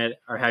the internet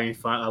are having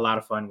a lot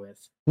of fun with.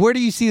 Where do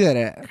you see that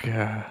at?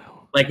 God.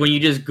 Like when you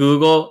just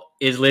Google,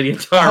 "Is Lydia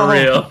Tar Oh.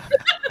 real?"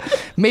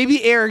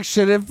 Maybe Eric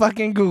should have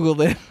fucking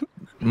Googled it.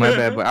 My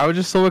bad, but I was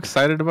just so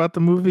excited about the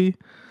movie.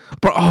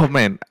 But oh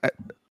man,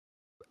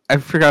 I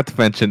forgot to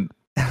mention.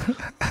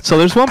 So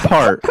there's one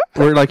part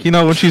where, like, you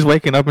know, when she's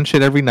waking up and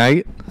shit every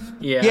night.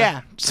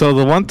 Yeah. So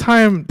the one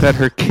time that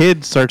her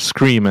kid starts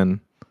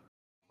screaming,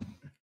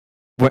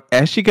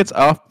 as she gets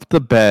off the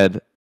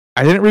bed,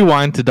 I didn't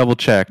rewind to double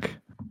check.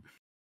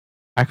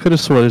 I could have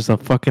swore there's a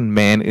fucking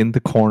man in the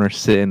corner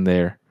sitting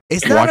there.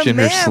 It's not watching a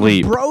man, her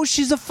sleep. bro.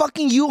 She's a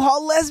fucking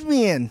U-Haul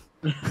lesbian.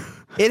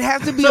 It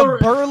has to be So- a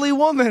burly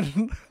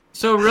woman.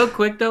 So real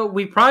quick though,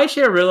 we probably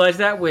should have realized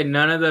that when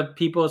none of the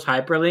people's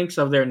hyperlinks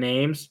of their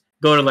names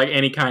go to like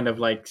any kind of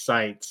like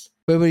sites.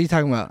 Wait, what are you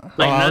talking about?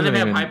 Like I none of them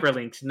wasn't have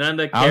even- hyperlinks. None of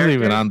the I characters. wasn't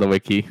even on the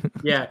wiki.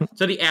 Yeah.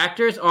 So the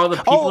actors, all the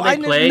people they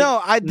play.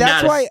 that's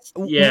not a- why.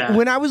 Yeah.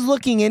 When I was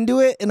looking into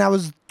it and I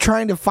was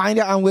trying to find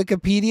it on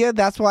Wikipedia,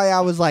 that's why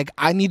I was like,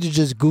 I need to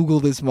just Google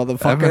this I mean, I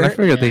motherfucker.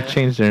 forgot they Yeah.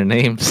 changed their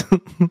names.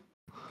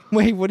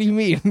 Wait, what do you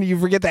mean? You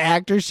forget the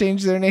actors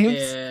change their names?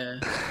 Yeah.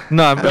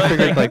 No, I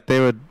figured like they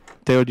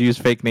would use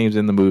fake names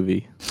in the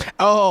movie.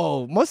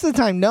 Oh, most of the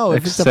time, no.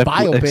 If it's a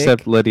biopic,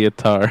 except Lydia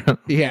Tarr.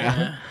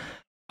 yeah.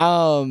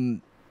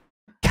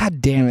 God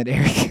damn it,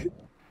 Eric.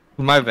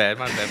 my bad,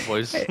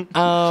 boys.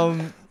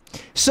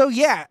 So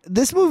yeah,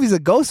 this movie's a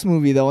ghost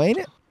movie, though, ain't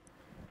it?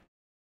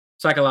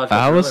 Psychological.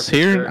 I was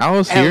thriller, for hearing, I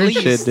was At hearing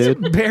least, shit,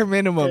 dude. bare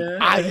minimum.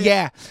 Yeah.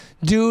 Yeah,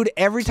 dude.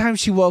 Every time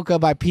she woke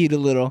up, I peed a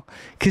little,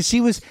 cause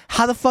she was.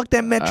 How the fuck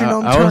that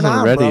metronome I turned wasn't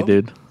on, ready, bro?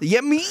 dude.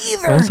 Yeah, me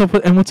either.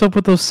 What's up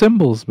with those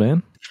symbols,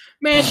 man?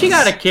 Man, she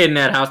got a kid in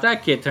that house.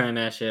 That kid turned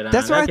that shit on.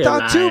 That's what That I kid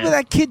thought too. lying. But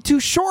that kid too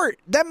short.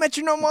 That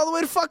metronome all the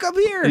way to fuck up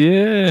here.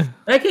 Yeah.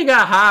 That kid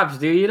got hops,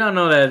 dude. You don't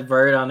know that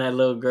bird on that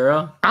little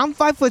girl. I'm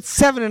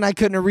 5'7" and I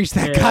couldn't have reached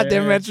that Yeah.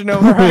 goddamn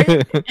metronome.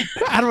 Right?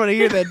 I don't want to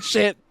hear that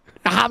shit.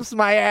 Hops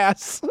my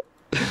ass.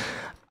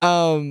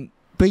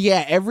 But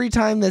yeah, every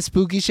time that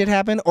spooky shit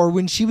happened, or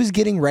when she was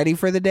getting ready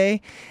for the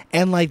day,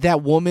 and like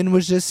that woman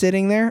was just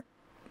sitting there,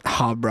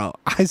 oh, bro,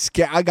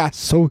 I got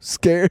so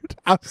scared.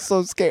 I was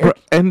so scared. Bro,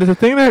 and the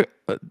thing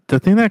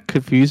that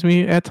confused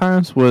me at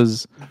times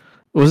was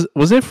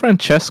it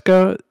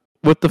Francesca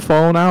with the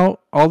phone out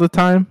all the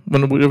time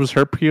when it was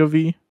her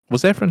POV?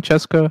 Was that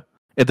Francesca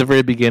at the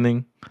very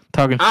beginning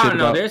talking I shit don't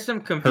know. about There's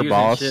some confusing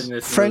boss? shit in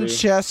this movie.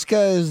 Francesca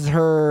is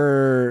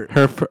her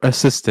her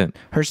assistant?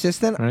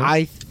 assistant. Right?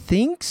 I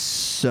think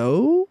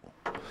so.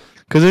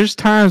 Because there's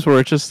times where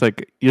it's just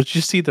like you'll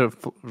just see the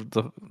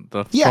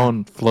Yeah.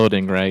 phone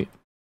floating, right?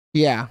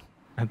 Yeah.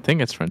 I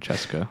think it's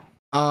Francesca.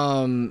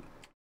 I'm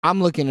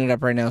looking it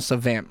up right now. So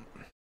vamp.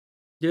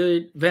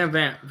 Dude,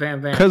 Van.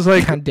 Because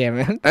like God damn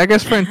it. I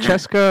guess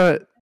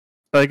Francesca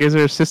like is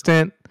her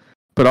assistant,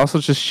 but also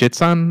just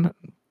shits on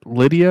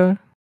Lydia.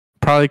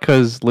 Probably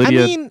because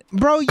Lydia I mean,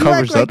 bro, you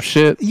covers act like up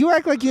shit. you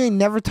act like you ain't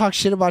never talk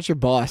shit about your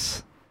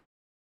boss.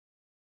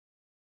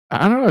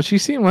 I don't know. She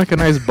seemed like a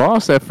nice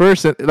boss at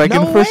first. Like in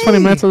No the first 20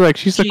 way. minutes, I was like,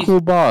 she's a She's- cool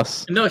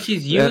boss. No,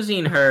 she's Yeah.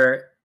 using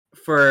her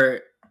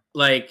for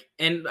like,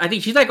 and I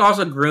think she's like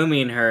also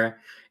grooming her.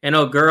 And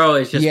oh, girl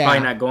is just Yeah.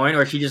 probably not going,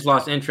 or she just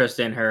lost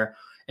interest in her,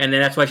 and then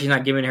that's why she's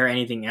not giving her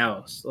anything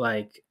else.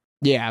 Like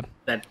Yeah.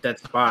 that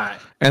spot.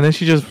 And then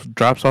she just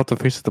drops off the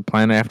face of the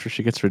planet after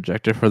she gets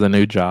rejected for the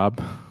new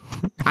job.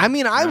 I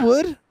mean, I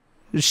would.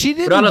 She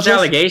With all didn't those just,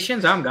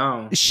 allegations, I'm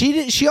gone.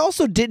 She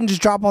also didn't just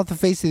drop off the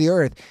face of the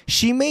earth.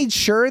 She made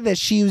sure that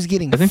she was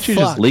getting I think she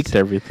just fucked. leaked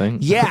everything.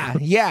 Yeah,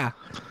 yeah.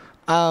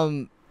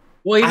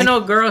 Well, even though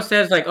girl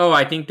says like, "Oh,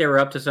 I think they were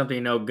up to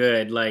something no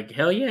good," like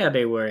hell yeah,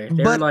 they were. They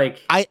were But like,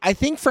 I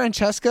think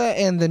Francesca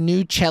and the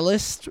new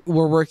cellist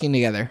were working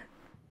together.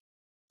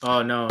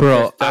 "Oh no,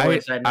 Bro, that's the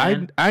Wayside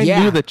Man." I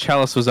Yeah. knew the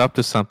Chalice was up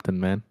to something,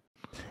 man.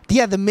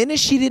 Yeah, the minute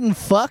she didn't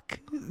fuck,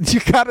 you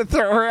gotta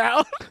throw her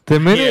out. The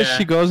minute Yeah.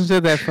 she goes into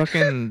that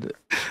fucking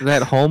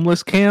that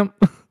homeless camp,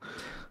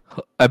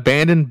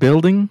 abandoned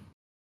building,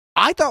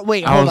 I thought,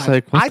 wait, I hold was on.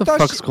 like, what I the thought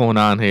fuck's going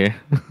on here?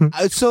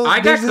 so I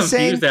got there's a confused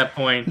saying. at that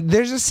point.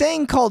 There's a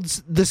saying called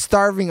the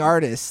starving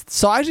artist.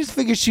 So I just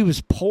figured she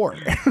was poor.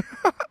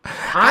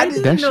 I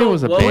didn't- didn't That shit know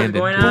was what was abandoned.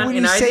 going But on, when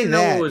and you I say didn't know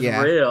that, it was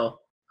yeah.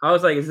 real. I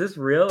was like, is this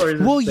real or is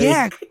this Well, fake?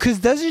 yeah, because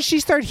doesn't she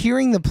start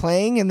hearing the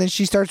playing and then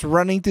she starts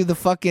running through the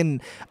fucking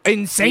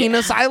insane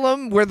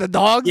asylum where the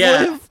dogs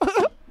Yeah.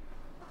 live?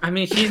 I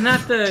mean, she's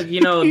not the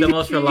the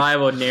most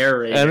reliable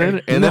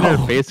narrator. And then her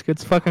No. face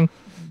gets fucking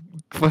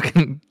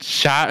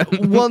shot.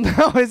 Well,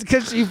 no, it's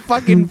because she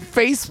fucking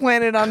face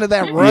planted onto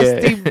that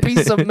rusty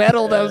piece of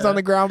metal that was on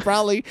the ground,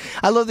 probably.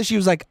 I love that she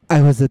was like,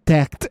 I was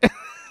attacked.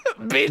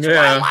 Bitch,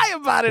 Yeah. why lie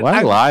about it?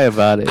 Why lie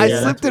about it? I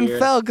Yeah, slipped that's and weird.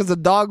 fell because a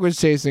dog was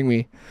chasing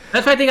me.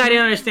 That's one thing I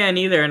didn't understand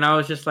either, and I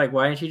was just like,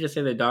 why didn't she just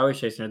say the dog was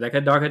chasing her? Like,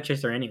 a dog could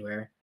chase her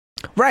anywhere.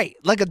 Right,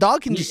 like a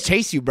dog can just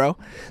chase you, bro.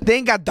 They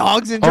ain't got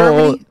dogs in Oh,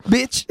 Germany,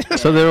 bitch.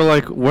 So they were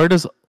like, where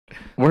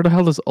the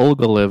hell does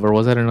Olga live? Or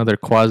was that another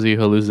quasi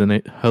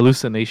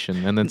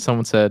hallucination? And then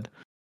someone said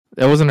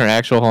that wasn't her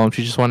actual home.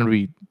 She just wanted to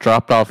be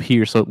dropped off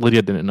here, so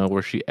Lydia didn't know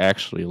where she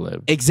actually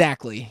lived.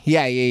 Exactly.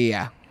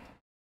 Yeah.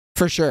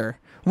 For sure.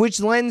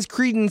 Which lends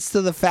credence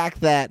to the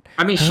fact that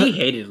I mean, she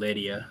hated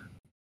Lydia.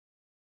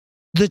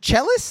 the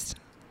cellist.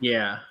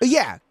 Yeah.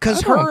 Yeah,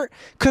 cause I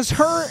don't-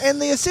 her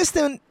and the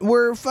assistant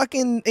were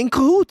fucking in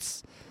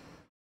cahoots.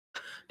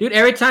 Dude,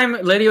 every time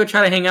Lydia would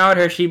try to hang out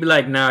with her, she'd be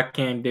like, nah, I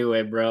can't do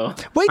it, bro.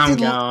 Wait, I'm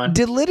gone.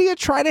 did Lydia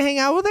try to hang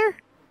out with her?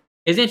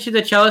 Isn't she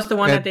the cellist, the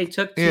one Yeah, that they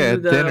took to yeah,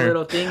 the dinner.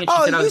 little thing? And she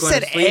Oh, said I you was going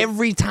said to sleep?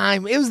 every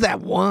time. It was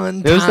that one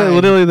It time. was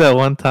literally that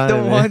one time. The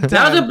one man.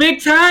 That was a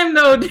big time,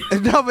 though. Dude.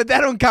 No, but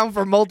that don't count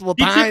for multiple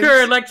He times. took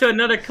her like to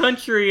another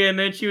country, and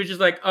then she was just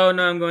like, "Oh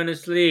no, I'm going to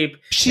sleep."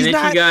 She's and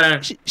then not. she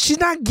got a. She's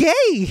not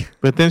gay.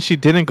 But then she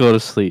didn't go to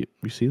sleep.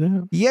 You see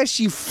that? Yeah,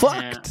 she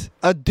fucked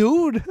a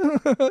dude.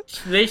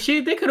 They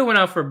could have went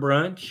out for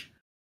brunch.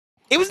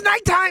 It was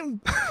nighttime.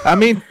 I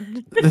mean,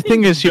 the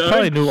thing is, she Done.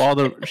 probably knew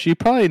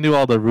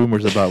all the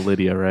rumors about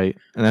Lydia, right?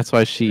 And that's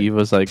why she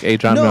was like, "Hey,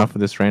 drop me No, off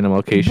at this random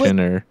location."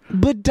 Or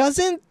But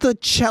doesn't the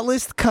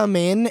cellist come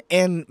in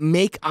and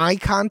make eye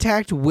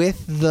contact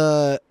with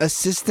the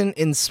assistant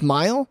and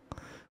smile?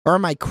 Or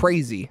am I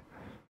crazy?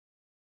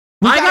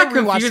 I got gotta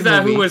rewatch confused the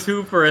at who movie. was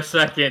who for a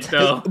second,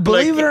 though.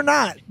 Believe Like, it or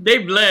not, they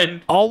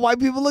blend. all white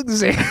people look the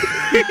same.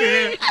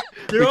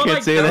 They're all can't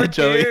like say that, dark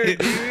Joey. hair,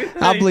 dude.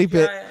 I'll Like, bleep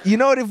it. yeah. You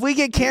know what? If we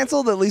get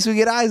canceled, at least we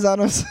get eyes on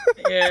us.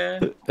 Yeah.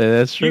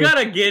 that's true. You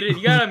gotta get it.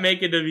 You gotta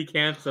make it to be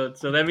canceled.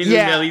 So that means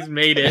Yeah. we at least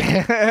made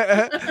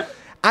it.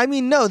 I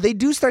mean, no, they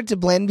do start to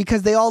blend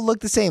because they all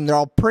look the same. They're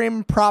all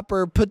prim,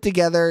 proper, put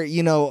together.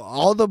 You know,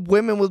 all the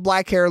women with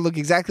black hair look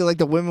exactly like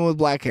the women with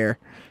black hair.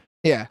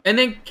 Yeah. And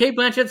then Kate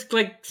Blanchett's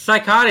like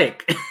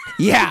psychotic.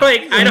 Yeah.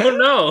 Like, I don't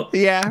know.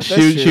 Yeah. That's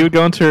She true. would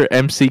go into her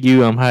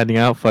MCU I'm hiding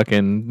out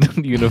fucking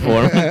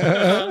uniform.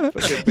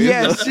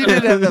 Yeah, she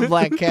did have the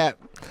black cap.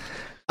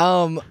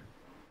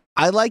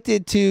 I liked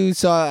it too.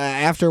 So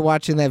after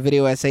watching that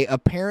video essay,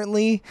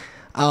 apparently,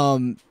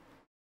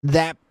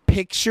 that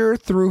picture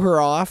threw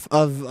her off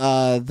of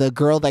the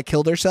girl that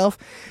killed herself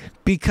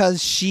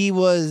because she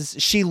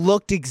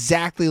looked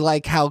exactly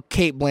like how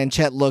Kate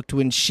Blanchett looked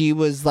when she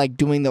was like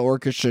doing the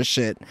orchestra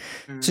shit.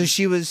 So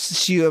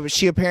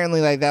she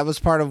apparently like that was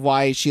part of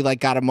why she like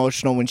got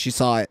emotional when she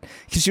saw it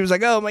because she was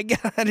like, oh my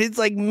god, it's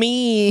like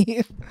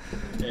me.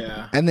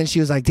 Yeah. And then she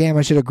was like, damn,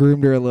 I should have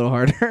groomed her a little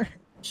harder.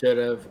 Should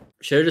have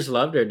just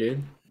loved her,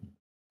 dude.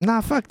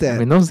 Nah, fuck that. I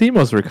mean, those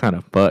emos were kind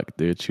of fucked,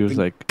 dude. She was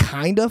like,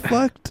 Kind of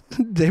fucked.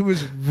 They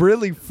was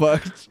really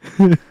fucked.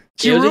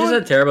 She It was just a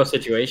ruined, terrible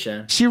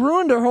situation. she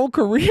ruined her whole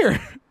career.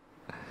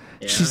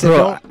 Yeah. She said,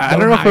 bro, I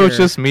don't know if it hire was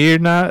her. just me or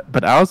not,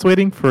 but I was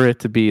waiting for it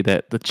to be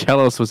that the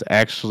cellist was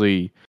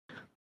actually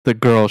the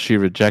girl she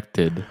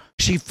rejected.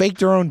 She faked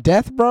her own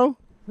death, bro.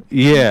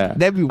 Yeah,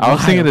 That'd be I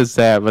was thinking wild. it's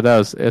that, but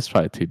it's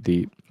probably too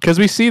deep. Because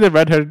we see the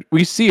redhead,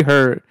 we see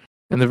her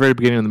in the very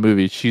beginning of the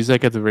movie. She's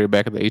like at the very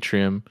back of the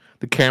atrium.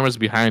 The camera's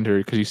behind her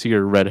because you see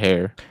her red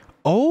hair.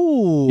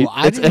 Oh,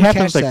 I It didn't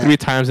happens catch like that. 3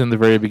 times in the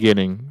very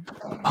beginning.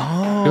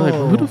 Oh, You're like,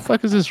 who the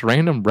fuck is this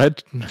random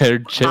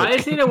red-haired chick? I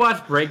just need to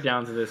watch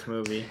breakdowns of this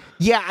movie.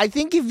 yeah. I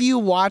think if you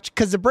watch,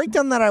 because the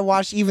breakdown that I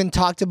watched even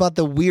talked about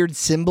the weird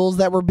symbols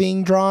that were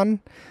being drawn,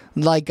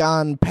 like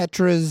on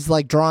Petra's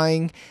like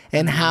drawing,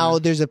 and how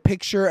there's a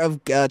picture of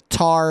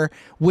Tar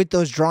with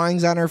those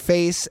drawings on her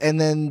face, and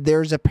then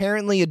there's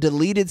apparently a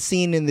deleted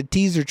scene in the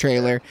teaser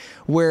trailer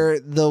where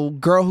the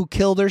girl who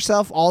killed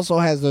herself also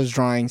has those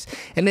drawings,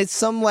 and it's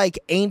some like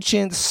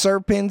ancient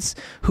serpents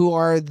who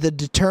are the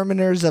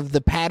determiners of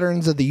the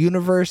patterns of the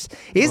universe.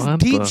 It's What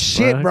deep the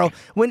shit, fuck? bro.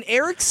 When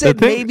Eric said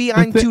thing- maybe the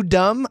I'm thing- too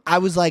dumb, I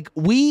was like,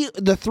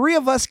 the 3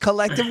 of us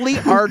collectively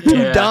are too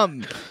Yeah.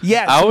 dumb.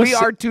 Yes, I was- we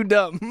are too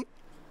dumb.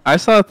 I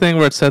saw a thing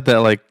where it said that,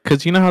 like,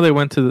 because you know how they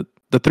went to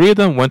the 3 of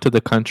them went to the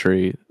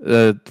country.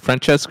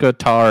 Francesca,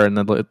 Tar, and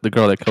the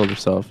girl that killed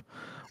herself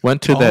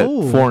went to that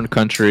Oh. foreign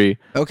country,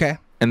 Okay.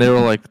 and they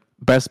were like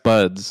best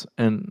buds,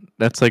 and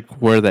that's like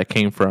where that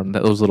came from.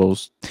 That those little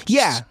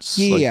Yeah.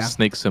 Yeah.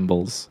 snake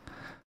symbols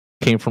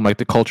came from like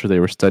the culture they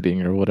were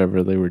studying or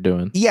whatever they were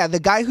doing. Yeah, the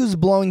guy who's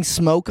blowing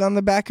smoke on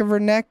the back of her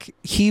neck,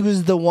 he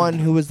was the one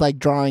who was like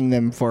drawing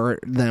them for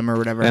them or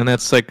whatever. And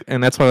that's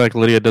why like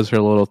Lydia does her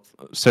little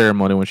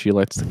ceremony when she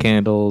lights the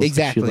candles.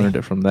 Exactly. She learned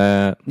it from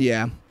that.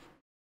 yeah.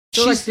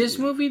 So like this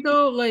movie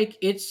though, like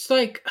it's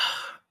like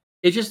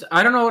it's just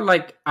I don't know,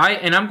 like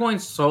I'm going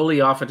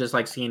solely off of just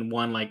like seeing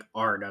one like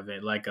art of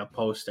it, like a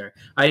poster.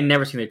 I had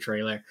never seen the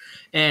trailer.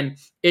 And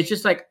it's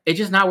just like it's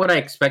just not what I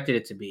expected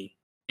it to be.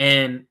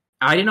 And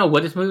I didn't know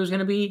what this movie was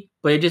gonna be,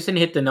 but it just didn't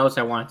hit the notes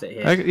I wanted to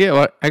hit.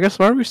 I guess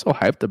why are we so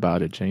hyped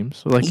about it,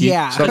 James? Like,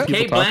 because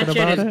Kate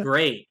Blanchett is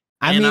great.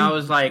 I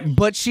was like,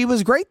 but she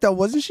was great though,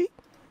 wasn't she?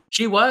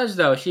 She was,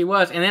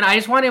 and then I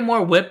just wanted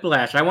more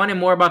Whiplash. I wanted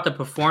more about the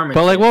performance.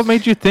 But like, what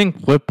made you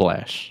think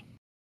Whiplash?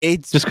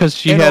 It's just because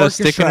she had a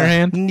stick in her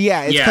hand.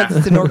 Yeah, it's because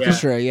it's an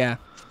orchestra. Yeah.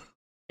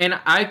 And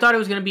I thought it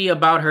was gonna be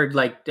about her.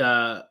 Like,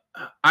 I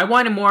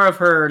wanted more of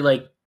her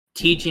like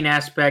teaching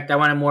aspect. I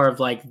wanted more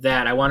of like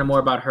that. I wanted more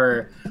about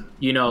her,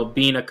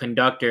 being a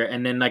conductor.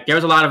 And then like there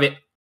was a lot of it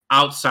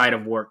outside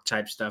of work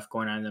type stuff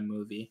going on in the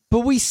movie.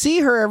 But we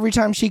see her every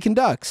time she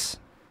conducts.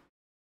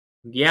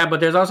 Yeah, but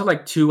there's also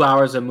like 2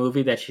 hours of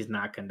movie that she's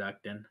not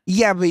conducting.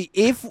 Yeah, but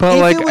if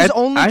like, it was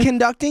only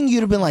conducting, you'd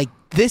have been like,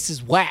 "This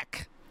is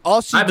whack."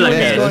 All she's doing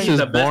is going. This is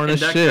the best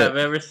conductor I've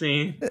ever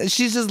seen.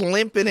 She's just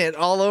limping it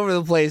all over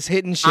the place,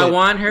 hitting shit. I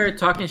want her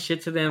talking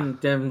shit to them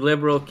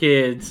liberal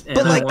kids. And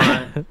but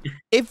like,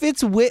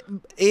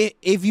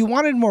 if you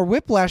wanted more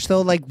Whiplash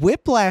though, like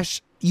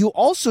Whiplash, you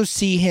also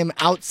see him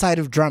outside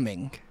of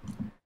drumming.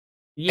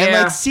 Yeah, and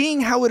like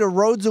seeing how it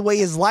erodes away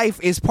his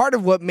life is part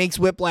of what makes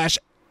Whiplash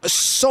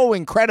so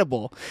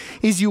incredible.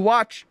 Is you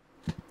watch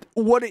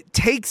what it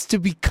takes to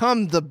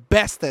become the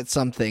best at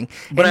something.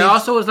 But I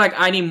also was like,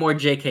 I need more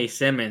J.K.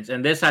 Simmons,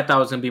 and this I thought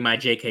was gonna be my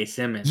J.K.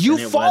 Simmons.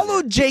 You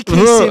followed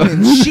J.K.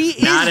 Simmons. She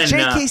is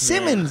J.K.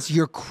 Simmons. Man.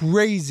 You're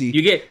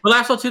crazy. But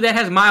also too that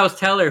has Miles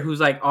Teller, who's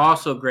like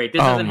also great.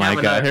 This doesn't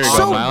have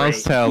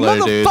Miles Teller,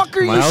 motherfucker.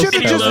 Dude. You should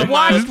have just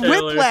watched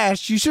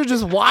Whiplash. You should have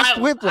just watched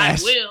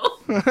Whiplash. I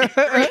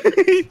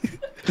will.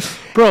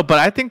 Bro, but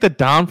I think the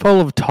downfall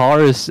of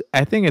Tar is,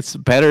 I think it's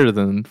better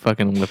than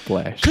fucking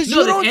Whiplash. Because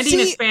the ending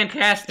is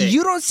fantastic.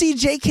 You don't see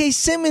J.K.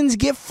 Simmons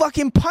get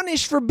fucking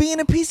punished for being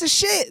a piece of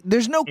shit.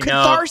 There's no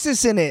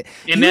catharsis in it.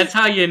 And that's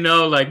how you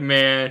know, like,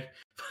 man,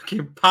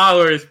 fucking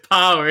power is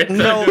power. It's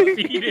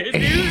undefeated,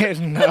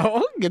 dude.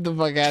 No, get the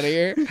fuck out of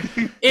here.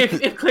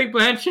 If Kate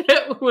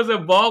Blanchett was a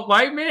bald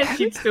white man,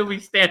 she'd still be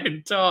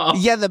standing tall.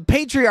 Yeah, the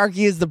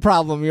patriarchy is the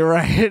problem. You're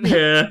right.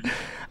 Yeah.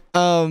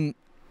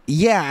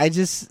 Yeah,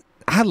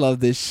 I love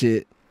this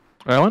shit.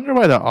 I wonder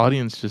why the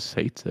audience just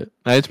hates it.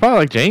 It's probably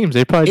like James.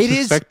 They probably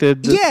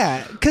expected.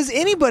 Yeah, because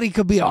anybody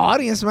could be an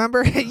audience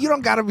member. You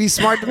don't got to be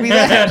smart to be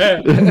that.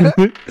 Yeah.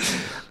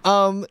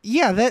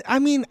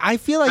 I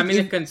feel like.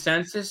 The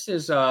consensus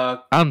is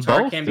Tar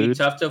can be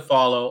tough to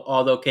follow.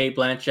 Although Kate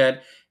Blanchett,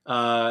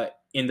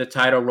 in the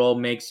title role,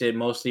 makes it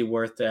mostly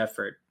worth the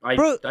effort.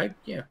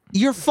 Yeah.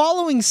 You're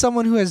following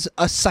someone who has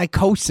a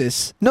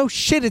psychosis. No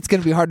shit, it's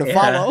gonna be hard to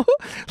follow.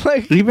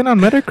 Like even on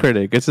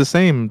Metacritic, it's the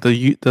same.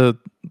 The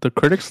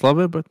critics love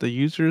it, but the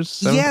users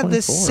 7.4. Yeah,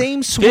 the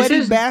same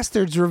sweaty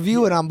bastards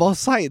review it on both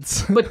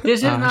sites. But this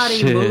is not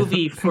a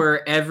movie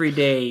for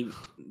everyday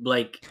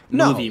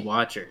movie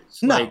watchers.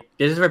 No. Like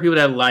this is for people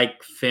that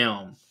like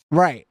film.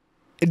 Right.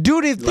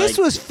 Dude, if this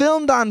was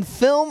filmed on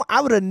film,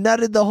 I would have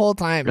nutted the whole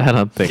time. I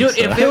don't think so.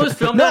 If it was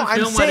filmed on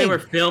film while they were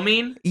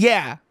filming.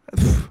 Yeah.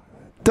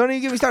 Don't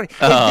even get me started.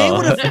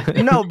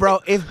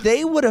 If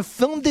they would have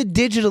filmed it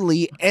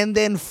digitally and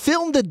then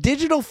filmed a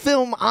digital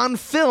film on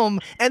film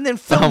and then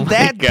filmed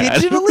that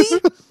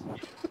digitally,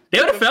 they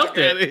would have felt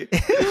it.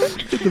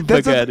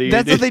 That's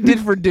what they did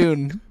for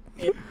Dune.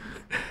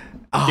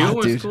 Dune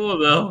was cool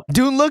though.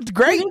 Dune looked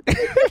great.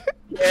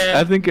 Yeah.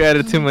 I think you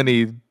added too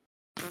many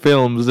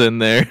films in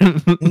there.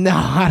 No,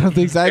 I don't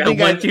think so. I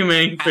think too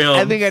many films.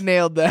 I think I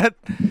nailed that.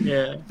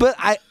 Yeah. But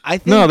I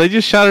think no, they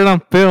just shot it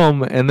on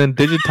film and then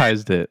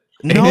digitized it.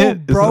 No,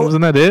 bro.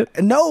 Wasn't that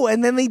it? No,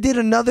 and then they did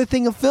another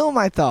thing of film,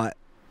 I thought.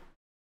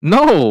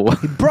 No.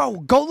 Bro,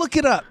 go look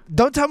it up.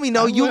 Don't tell me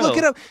no. You look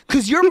it up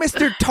because you're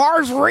Mr.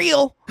 Tar's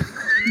real.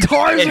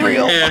 Tar's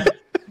real. Yeah.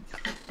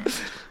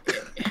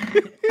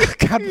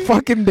 God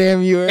fucking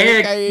damn you,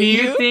 Eric. Do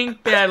you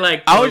think that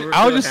like I was just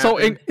I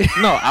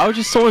was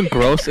just so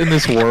engrossed in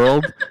this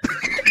world.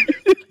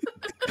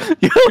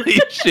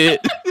 Holy shit.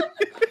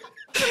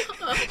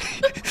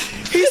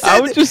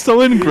 I was just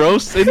so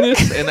engrossed in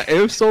this, and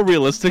it was so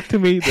realistic to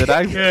me that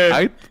I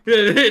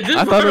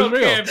thought it was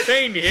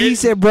real. He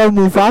said, "Bro,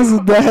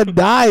 Mufasa dad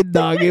died,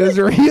 dog. It was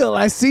real.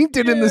 I seen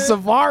it in the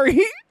safari."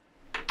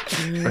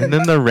 And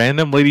then the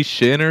random lady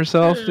shitting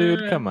herself,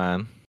 dude. Come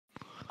on.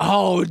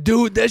 Oh,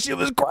 dude, that shit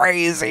was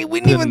crazy.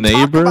 We didn't even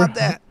talk about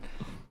that.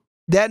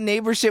 That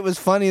neighbor shit was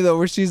funny though,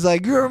 where she's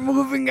like, "You're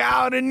moving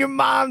out, and your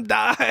mom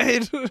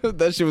died."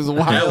 That shit was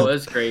wild. That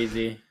was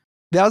crazy.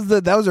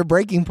 That was her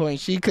breaking point.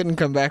 She couldn't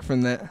come back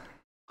from that.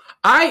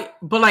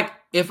 But like,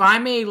 if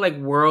I'm a like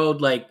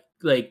world like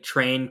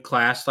trained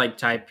class like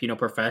type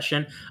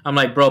profession, I'm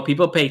like, bro,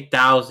 people pay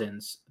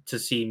thousands to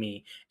see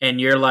me,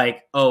 and you're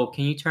like, oh,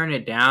 can you turn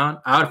it down?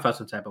 I would have felt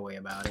some type of way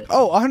about it.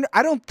 Oh,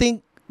 I don't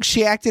think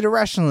she acted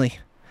irrationally.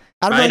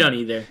 I don't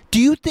either. Do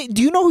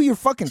you know who you're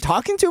fucking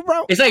talking to,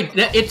 bro? It's like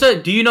it's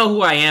a do you know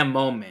who I am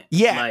moment.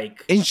 Yeah.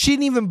 Like, And she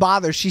didn't even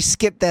bother. She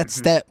skipped that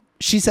step.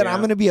 She said, Yeah.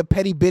 I'm gonna be a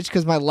petty bitch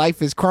because my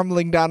life is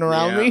crumbling down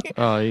around Yeah. me.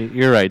 Oh,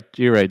 you're right.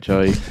 You're right,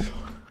 Joey.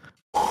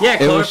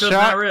 yeah, It was Cloverfield's not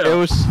shot.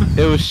 real.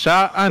 It was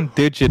shot on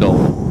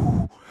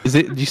digital. Is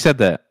it? You said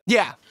that.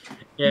 Yeah.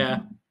 yeah.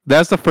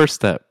 That's the first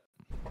step.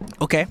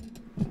 Okay.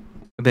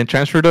 And then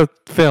transfer to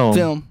film.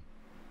 Film.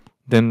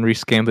 Then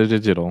rescan to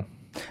digital.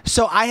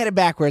 So I had it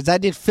backwards. I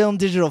did film,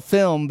 digital,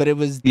 film, but it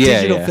was Yeah,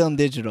 digital, yeah. film,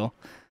 digital.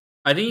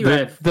 I think you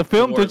had The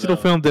film 4, digital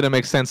though. film didn't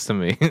make sense to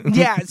me.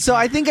 Yeah, so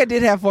I think I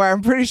did have 4.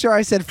 I'm pretty sure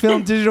I said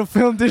film, digital,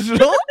 film,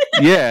 digital.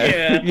 Yeah,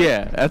 Yeah.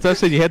 yeah. That's what I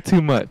said. You had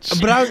too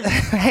much. But I was,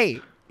 hey,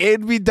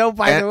 it'd be dope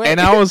either way. And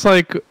I was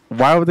like,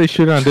 why would they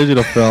shoot it on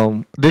digital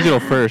film? Digital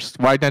first.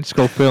 Why not just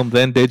go film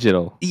then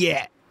digital?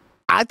 Yeah,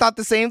 I thought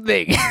the same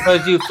thing.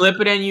 Because you flip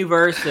it and you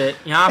verse it.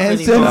 And Yeah,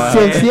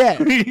 since yeah,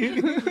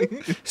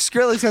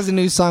 Skrillex has a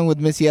new song with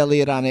Missy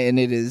Elliott on it, and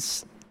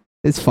it's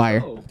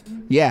fire. Oh,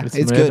 Yeah, it's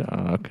mid? good.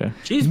 Oh, okay.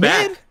 she's Mid?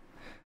 back.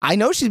 I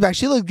know she's back.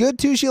 She looked good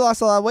too. She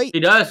lost a lot of weight. She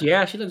does.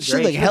 Yeah, she looks She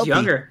great. look She's healthy.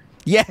 younger.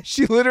 Yeah,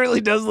 she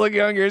literally does look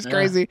younger. It's Yeah.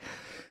 crazy.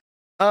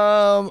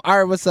 All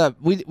right, what's up?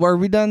 Were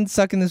we done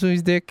sucking this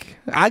movie's dick?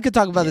 I could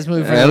talk about this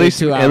movie for At another least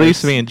 2 hours. at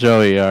least me and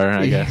Joey are,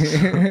 I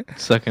guess,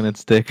 sucking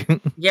its dick.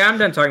 Yeah, I'm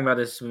done talking about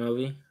this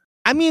movie.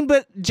 I mean,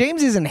 but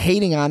James isn't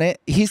hating on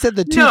it. He said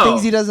the 2 No.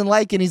 things he doesn't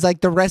like, and he's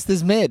like, the rest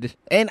is mid.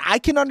 And I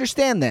can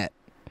understand that.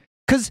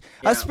 Because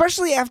Yeah.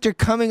 especially after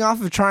coming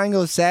off of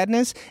Triangle of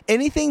Sadness,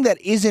 anything that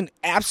isn't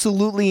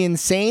absolutely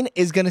insane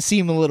is going to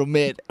seem a little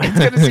mid. It's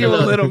going to seem a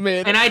little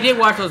mid. And I did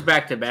watch those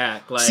back to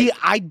back. Like, See,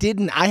 I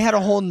didn't. I had a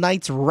whole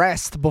night's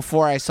rest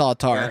before I saw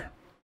Tar. yeah.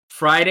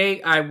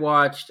 Friday I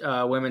watched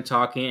Women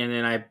Talking, and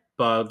then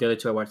the other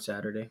 2 I watched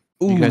Saturday.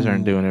 You guys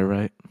aren't Ooh. doing it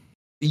right.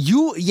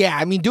 Yeah,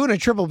 I mean, doing a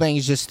triple bang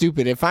is just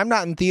stupid. If I'm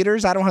not in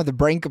theaters, I don't have the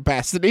brain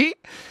capacity.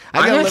 I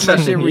I gotta got let my shit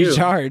something new.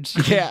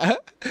 recharge. Yeah.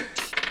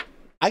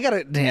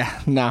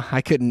 No,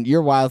 I couldn't.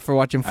 You're wild for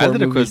watching 4 I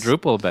did a movies.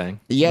 quadruple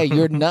bang. Yeah,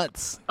 you're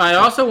nuts. I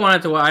also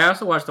watched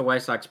the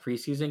White Sox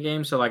preseason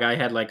game, so like I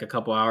had like a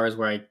couple hours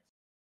where I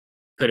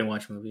couldn't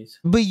watch movies.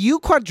 But you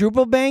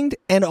quadruple banged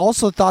and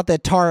also thought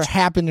that Tar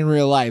happened in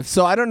real life.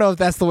 So I don't know if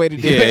that's the way to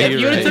do Yeah, it. If you're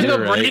you would right, have took a you're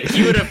break, right.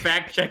 you would have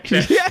fact checked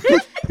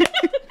that.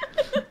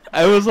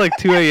 I was like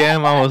 2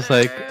 a.m. I was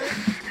like,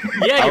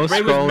 Yeah, I your was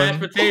brain was scrolling. mashed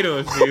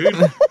potatoes,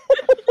 dude.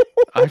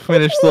 I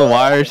finished The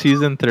Wire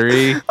season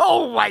 3.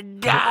 Oh my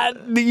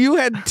god, you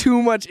had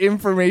too much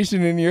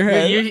information in your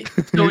head.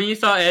 So when you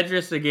saw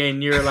Edris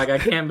again, you were like, I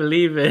can't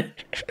believe it.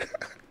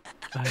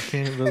 I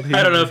can't believe.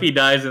 I don't know it. if he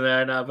dies in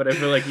that or not, but I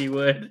feel like he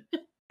would.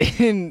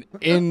 In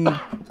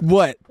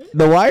what?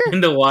 The Wire?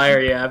 In The Wire,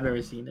 yeah, I've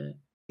never seen it.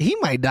 He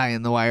might die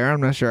in The Wire.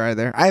 I'm not sure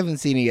either. I haven't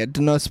seen it yet.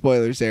 No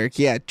spoilers, Eric.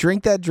 Yeah,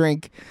 drink that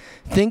drink.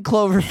 Think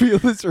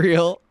Cloverfield is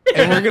real.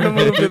 And we're going to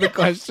move to the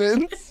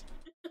questions.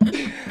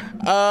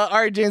 All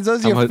right, James, what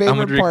was your I'm gonna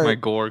favorite drink part? my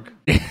Gorg.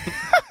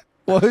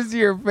 What was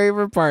your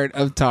favorite part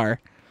of Tar?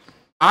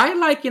 I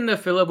like in the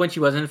Philip when she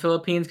was in the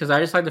Philippines because I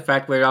just like the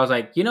fact where I was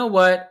like, you know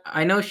what?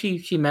 I know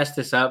she messed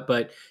this up,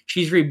 but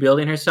she's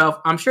rebuilding herself.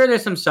 I'm sure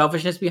there's some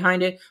selfishness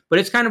behind it, but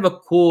it's kind of a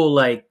cool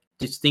like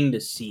just thing to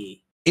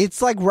see.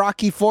 It's like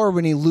Rocky 4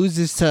 when he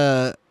loses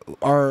to...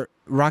 Or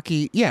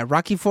Rocky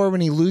 4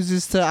 when he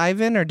loses to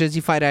Ivan, or does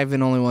he fight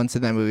Ivan only once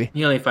in that movie?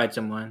 He only fights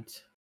him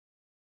once.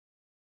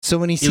 So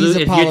when he You sees lose,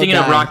 if Apollo you're thinking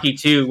die, of Rocky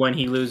 2 when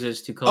he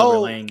loses to Clover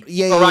Oh, Lang.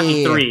 yeah, Or Rocky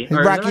yeah. 3. Or is it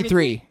Rocky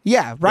 3.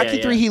 Yeah, Rocky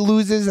Yeah, 3, yeah. he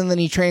loses and then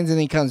he trains and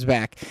he comes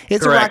back.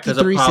 It's Correct, a 'cause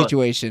Rocky 3 Apollo-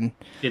 situation.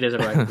 It is a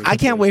Rocky 3. I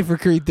can't wait for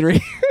Creed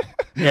 3.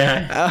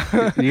 Yeah.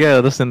 You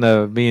gotta listen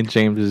to me and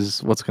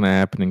James's What's Gonna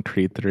Happen in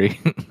Creed 3.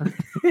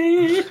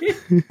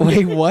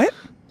 Wait, what?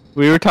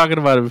 We were talking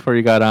about it before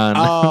you got on.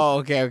 Oh,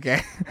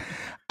 okay.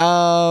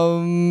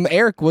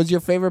 Eric, what's your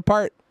favorite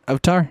part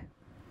of Tar?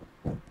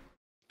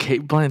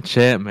 Kate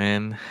Blanchett,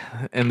 man,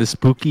 and the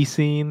spooky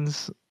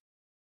scenes.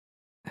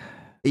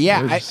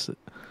 Yeah, It was-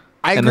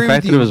 I and agree the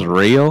fact with that it you. was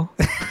real.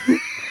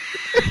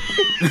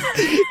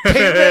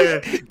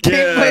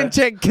 Kate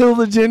Blanchett killed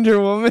a ginger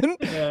woman.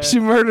 Yeah. She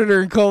murdered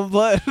her in cold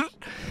blood.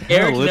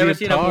 Eric's Lydia never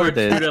seen a Tarr more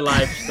did. true to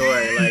life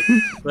story.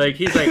 Like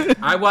he's like,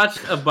 I watched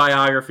a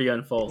biography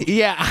unfold.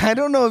 Yeah, I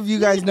don't know if you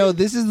guys know,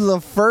 this is the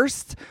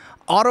first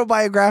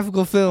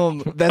autobiographical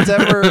film that's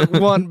ever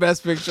won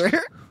Best Picture.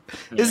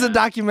 It's a Yeah.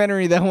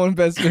 documentary that won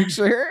Best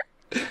Picture.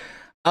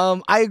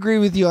 I agree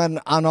with you on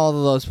all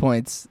of those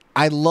points.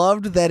 I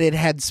loved that it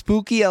had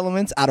spooky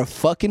elements out of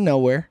fucking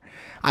nowhere.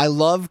 I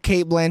love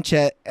Kate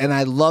Blanchett, and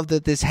I love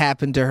that this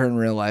happened to her in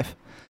real life.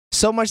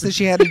 So much that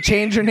she had to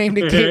change her name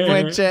to Kate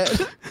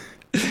Blanchett.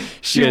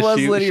 She Yeah, was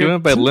she Lydia.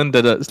 went by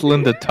Linda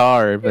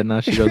Tarr, but now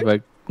she goes by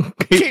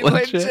Kate Kate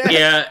Blanchett. Blanchett.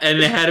 Yeah, and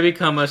it had to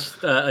become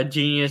a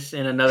genius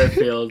in another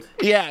field.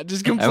 Yeah,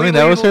 just I completely. mean,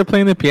 that was her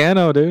playing the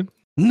piano, dude.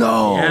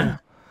 No, Yeah.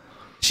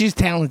 she's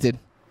talented.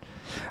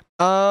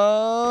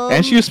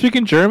 And she was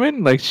speaking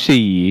German? Like,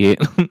 shit.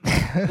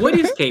 What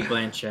is Kate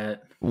Blanchett?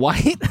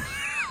 white.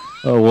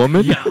 A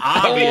woman? Yeah,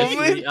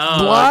 obviously. Oh,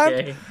 Blonde?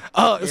 okay.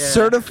 Oh, Yeah.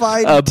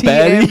 certified A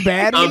TM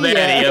baddie?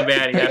 baddie. A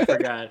baddie. I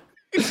forgot.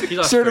 She's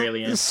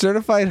Australian.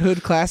 Certified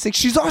hood classic.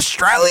 She's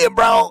Australian,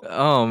 bro.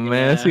 Oh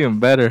man, that's Yeah. even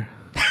better.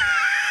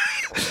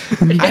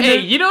 Hey,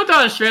 you know what the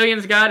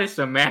Australians got is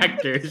some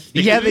actors.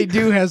 Dude. Yeah, they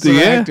do have some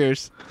Yeah.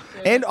 actors.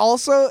 And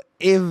also,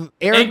 if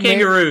Eric And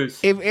kangaroos.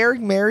 if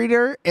Eric married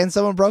her and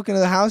someone broke into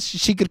the house,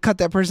 she could cut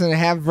that person in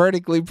half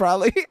vertically,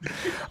 probably,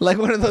 like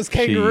one of those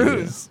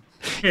kangaroos.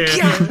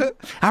 Yeah.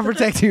 I'll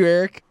protect you,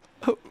 Eric.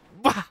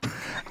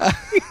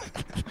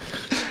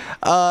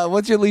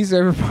 What's your least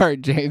favorite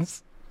part,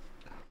 James?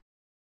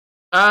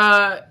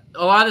 A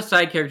lot of the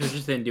side characters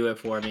just didn't do it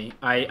for me.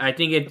 I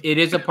think it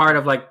is a part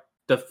of like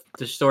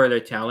the story they're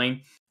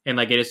telling, and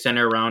like it is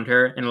centered around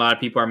her, and a lot of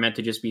people are meant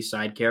to just be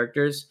side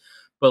characters.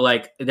 But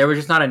like there was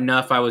just not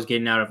enough I was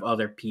getting out of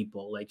other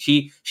people. Like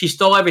she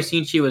stole every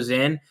scene she was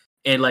in,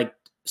 and like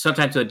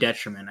sometimes to a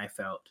detriment. I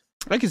felt.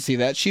 I can see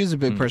that. She was a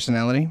big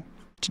personality.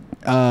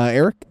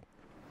 Eric?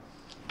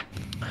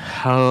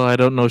 Oh, I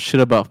don't know shit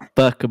about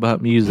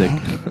music.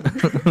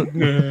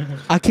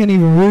 I can't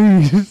even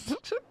read. I don't This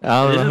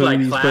know is who like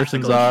these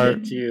persons classical are,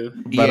 shit too.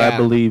 but Yeah. I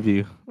believe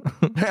you.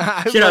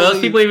 Shit, are those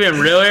people even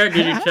real, Eric?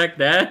 Did you check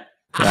that?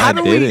 How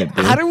do didn't,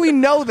 dude. how do we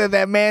know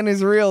that man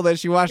is real that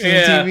she watched on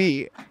Yeah.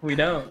 TV? We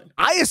don't.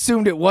 I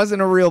assumed it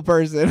wasn't a real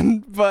person,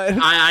 but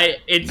I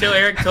until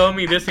Eric told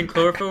me this and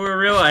Chlorophyll were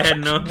real, I had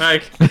no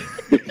like.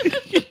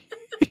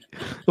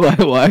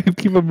 Why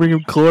keep on bringing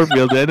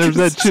Cloverfield? I never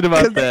said shit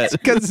about that.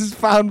 because it's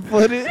found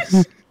footage.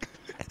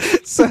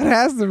 So it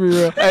has to be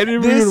real. I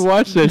didn't This- even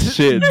watch that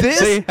shit.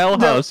 Say Hell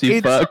House, you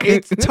it's, fuck.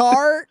 It's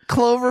Tar,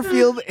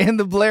 Cloverfield, and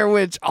the Blair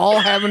Witch all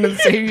happen in the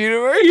same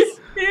universe.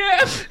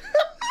 Yeah.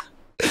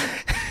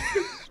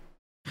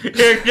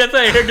 Eric, that's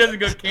why Eric doesn't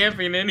go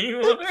camping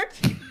anymore.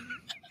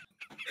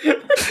 He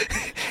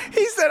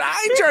said,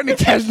 I ain't trying to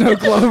catch no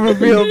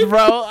Cloverfields,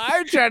 bro. I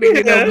ain't trying to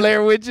get no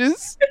Blair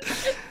Witches.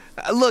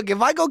 Look,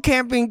 if I go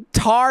camping,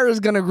 Tar is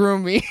going to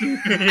groom me.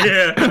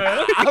 Yeah.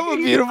 I'm a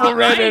beautiful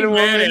redheaded I ain't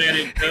mad woman. at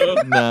it, though.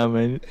 Nah,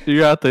 man.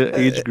 You're out the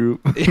age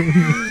group.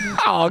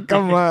 Oh,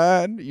 come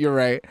on. You're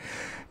right.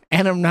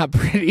 And I'm not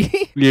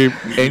pretty. You're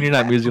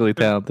not musically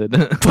talented.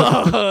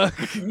 Fuck.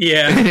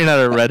 Yeah. And you're not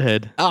a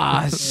redhead.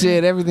 Ah,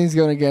 shit. Everything's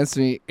going against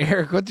me.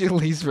 Eric, what's your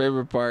least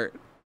favorite part?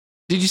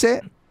 Did you say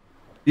it?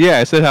 Yeah,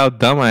 I said how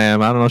dumb I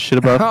am. I don't know shit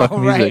about fucking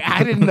Oh, right. music.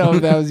 I didn't know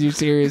if that was your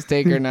serious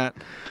take or not.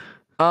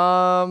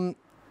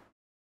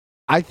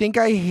 I think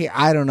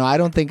I don't know. I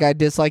don't think I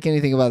dislike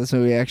anything about this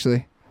movie,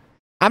 actually.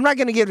 I'm not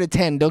going to give it a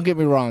 10. Don't get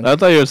me wrong. I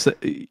thought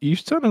you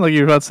sounded like you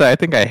were about to say, I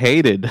think I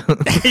hated.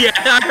 Yeah,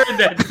 I heard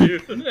that too.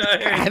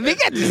 I think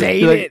I just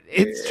hate Like- it.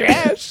 It's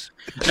trash.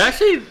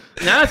 Actually,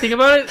 now that I think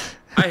about it,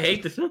 I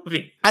hate this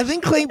movie. I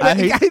think Kate I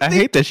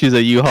hate that she's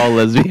a U-Haul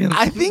lesbian.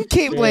 I think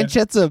Kate Yeah.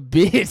 Blanchett's a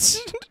bitch.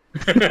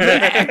 The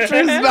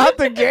actress, not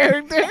the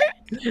character.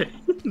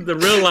 The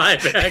real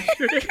live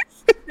actress.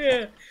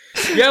 Yeah.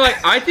 Yeah, like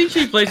I think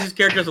she plays these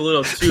characters a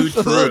little too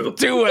A little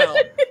true. too well.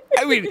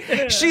 I mean,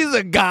 she's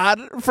a god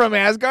from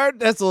Asgard.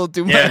 That's a little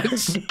too Yeah.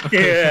 much.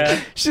 Yeah.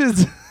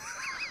 She's.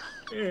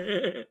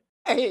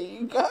 Hey,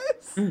 you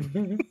guys.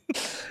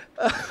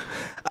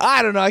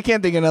 I don't know. I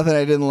can't think of nothing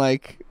I didn't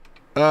like.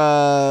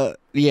 Yeah,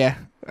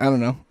 I don't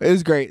know. It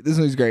was great. This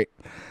movie's great.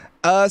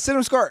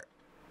 Cinema Score.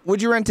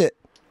 Would you rent it?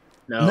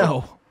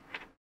 No.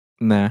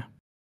 Nah.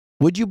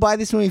 Would you buy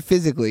this movie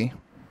physically?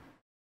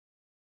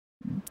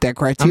 That I'm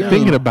Criterion.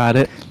 thinking about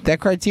it. That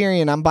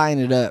Criterion. I'm buying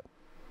it up.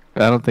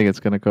 I don't think it's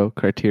going to go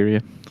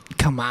Criterion.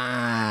 Come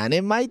on,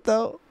 it might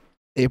though.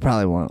 It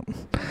probably won't.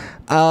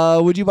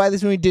 Would you buy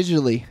this movie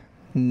digitally?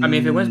 I mean,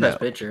 if it wins No. Best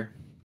Picture.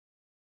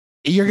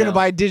 You're gonna No.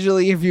 buy it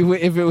digitally if it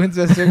wins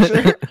Best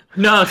Picture.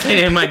 No, I'm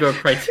saying it might go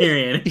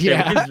Criterion. If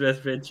Yeah. it wins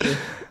Best Picture.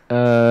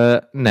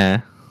 Nah.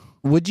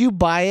 Would you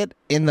buy it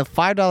in the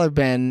 $5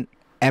 bin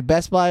at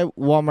Best Buy,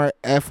 Walmart,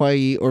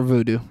 FYE, or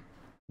Vudu?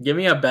 Give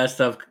me a best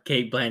of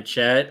Kate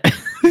Blanchett.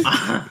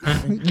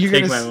 You're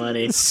Take gonna my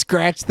money.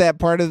 Scratch that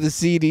part of the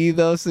CD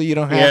though, so you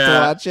don't have to Yeah.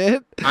 watch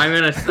it. I'm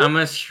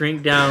gonna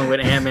shrink down with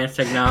Ant-Man's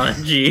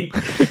technology.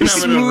 And I'm gonna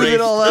Smooth it erase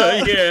all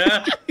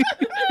the-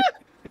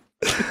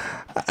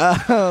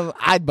 Yeah.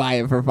 I'd buy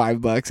it for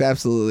 $5.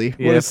 Absolutely.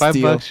 Yeah, what a steal.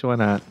 $5. Why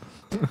not?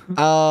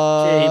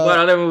 Yeah, he bought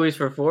other movies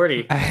for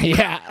 40.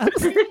 Yeah.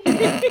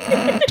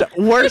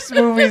 Worst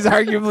movies,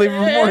 arguably,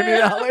 for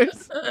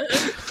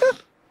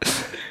 $40.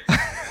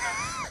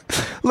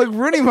 Look,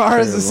 Rooney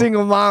Mara's a Terrible.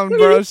 single mom,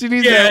 bro. She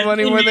needs that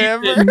money more than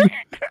ever.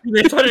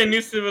 They started a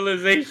new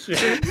civilization.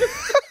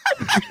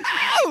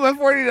 But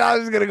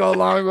 $40 is gonna go a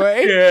long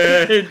way.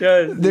 Yeah, it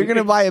does. They're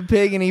gonna buy a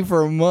pig and eat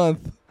for a month.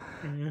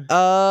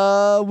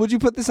 Would you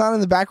put this on in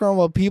the background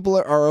while people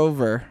are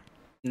over?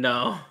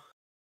 No.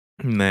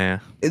 Nah.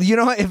 You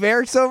know what? If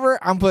Eric's over,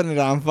 I'm putting it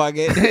on. Fuck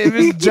it. If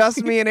it's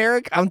just me and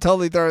Eric, I'm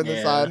totally throwing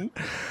this Yeah. on.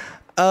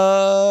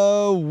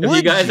 If Would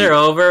you guys are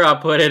over, I'll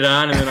put it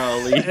on and then I'll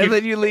leave. and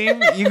then you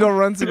leave, you go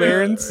run some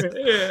errands.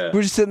 Yeah.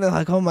 We're just sitting there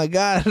like, oh my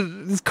god,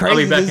 this is I'll be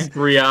crazy. back This in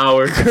 3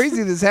 hours.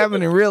 crazy this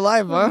happened in real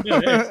life, huh?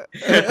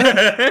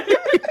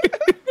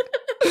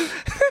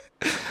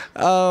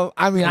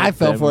 I mean, I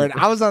fell for it.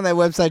 I was on that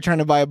website trying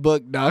to buy a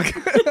book, dog.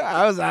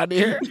 I was out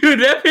here. Dude,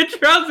 that picture,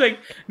 I was like,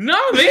 no,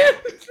 man,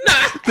 it's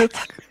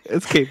not.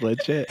 It's Kate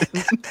Blanchett.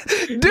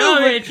 Dude, No,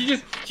 man,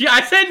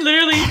 I said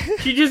literally,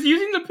 she's just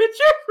using the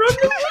picture from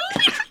the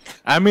movie.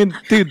 I mean,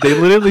 dude, they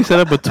literally set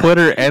up a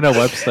Twitter and a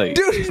website.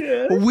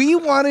 dude, we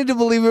wanted to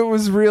believe it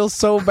was real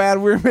so bad.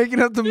 We were making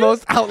up the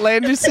most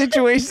outlandish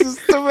situations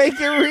to make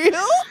it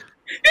real.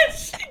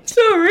 It's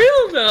so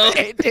real, though.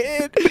 It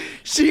did.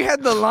 She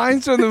had the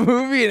lines from the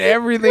movie and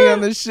everything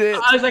on the shit.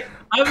 I was like,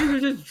 I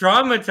was just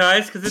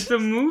traumatized because it's a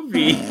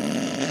movie.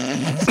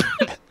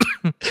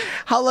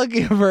 How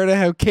lucky of her to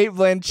have Kate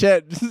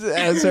Blanchett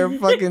as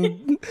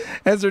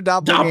her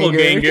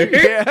doppelganger.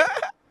 Yeah.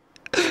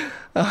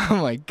 Oh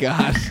my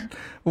god.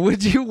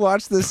 Would you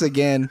watch this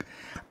again?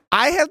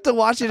 I have to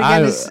watch it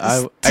again to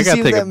I see gotta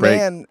if take a that break.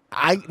 man.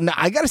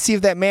 I gotta see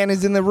if that man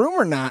is in the room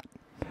or not.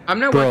 I'm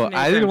not Bro, watching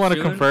I didn't want to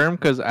soon. confirm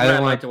because I but didn't I'd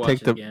want like to to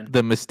take watch it again.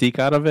 the mystique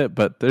out of it,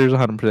 but there's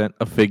 100%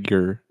 a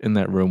figure in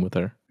that room with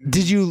her.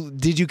 Did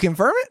you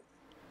confirm it?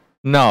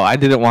 No, I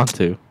didn't want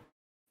to.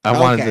 I Okay.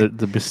 wanted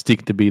the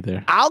mystique to be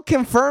there. I'll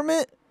confirm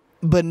it,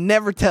 but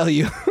never tell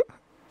you.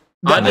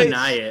 I'll way-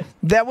 deny it.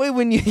 That way,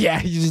 when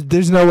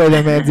there's no way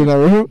that man's in that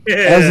room.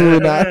 Absolutely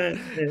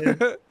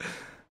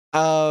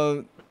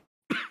not.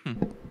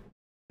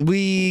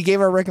 We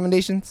gave our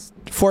recommendations.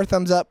 4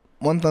 thumbs up,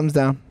 1 thumbs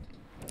down.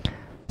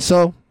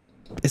 So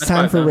it's That's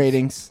time 5 for thumbs.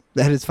 ratings.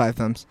 That is 5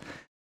 thumbs.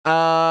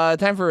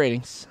 Time for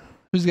ratings.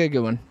 Who's got a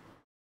good one?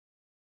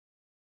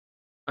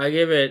 I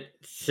give it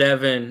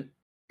 7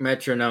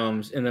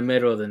 metronomes in the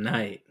middle of the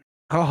night.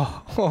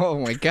 Oh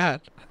my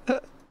god.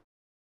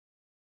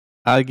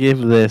 I give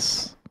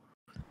this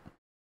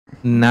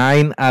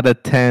 9 out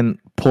of 10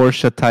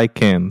 Porsche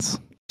Taycans.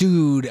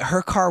 Dude,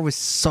 her car was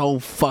so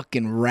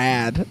fucking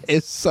rad.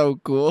 It's so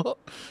cool.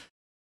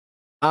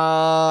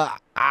 I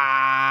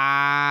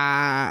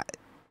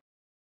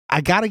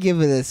gotta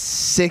give it a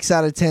 6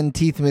 out of 10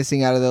 teeth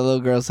missing out of the little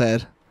girl's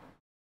head.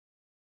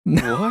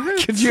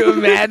 What? Could you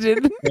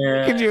imagine?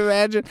 Yeah. Could you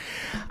imagine?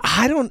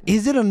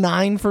 Is it a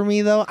 9 for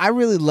me though? I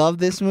really love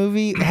this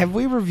movie. Have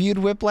we reviewed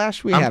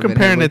Whiplash? We I'm haven't.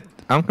 comparing have it.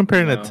 I'm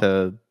comparing it No.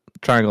 to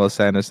Triangle of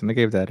Sadness, and I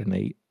gave that an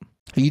 8.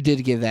 we? You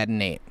did give that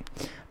an 8.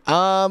 You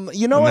know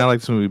And I what? like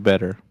this movie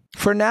better.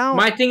 For now,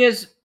 My thing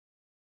is,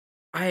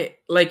 I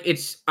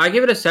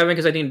give it a 7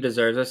 because I think it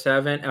deserves a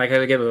 7, and I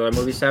gotta give the other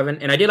movie 7.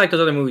 And I did like those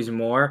other movies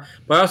more,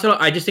 but also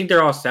I just think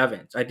they're all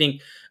 7s. I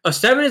think a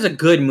 7 is a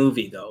good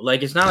movie though.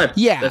 Like it's not a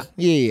yeah.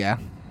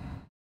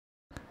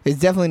 It's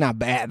definitely not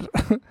bad.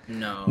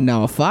 no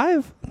No, a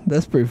 5?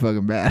 That's pretty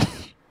fucking bad.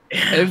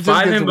 It just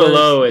 5 gets and worse.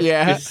 below.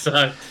 Yeah. It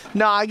sucks.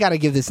 No, I gotta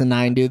give this a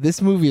 9, dude.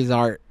 This movie is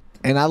art,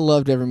 and I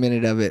loved every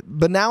minute of it.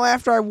 But now,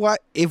 after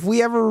if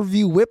we ever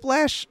review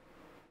Whiplash,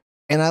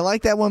 and I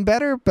like that one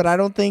better, but I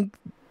don't think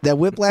that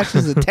Whiplash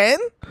is a 10,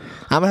 I'm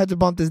gonna have to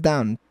bump this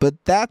down.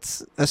 But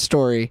that's a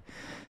story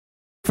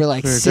for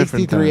like For a different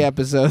 63 time.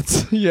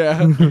 episodes.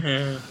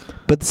 Yeah.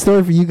 But the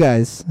story for you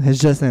guys has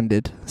just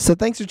ended. So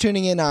thanks for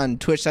tuning in on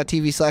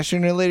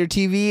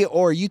twitch.tv/SoonerOrLaterTV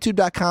or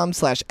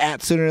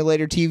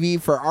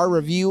youtube.com/@SoonerOrLaterTV for our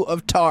review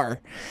of Tar.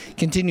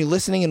 Continue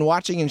listening and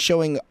watching and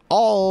showing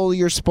all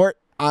your support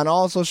on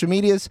all social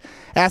medias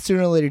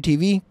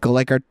 @SoonerOrLaterTV. Go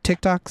like our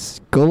TikToks.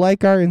 Go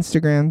like our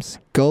Instagrams.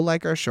 Go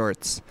like our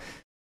shorts.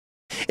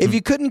 If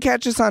you couldn't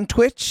catch us on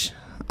Twitch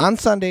on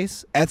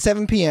Sundays at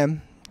 7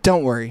 p.m.,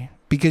 don't worry,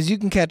 because you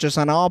can catch us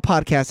on all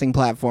podcasting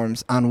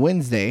platforms on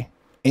Wednesday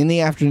in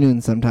the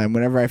afternoon sometime,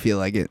 whenever I feel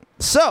like it.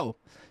 So,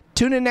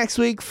 tune in next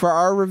week for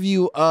our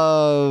review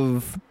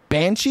of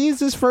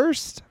Banshees is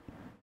first.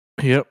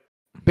 Yep.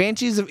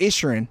 Banshees of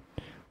Inisherin.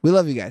 We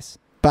love you guys.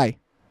 Bye.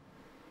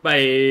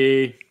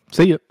 Bye.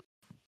 See ya.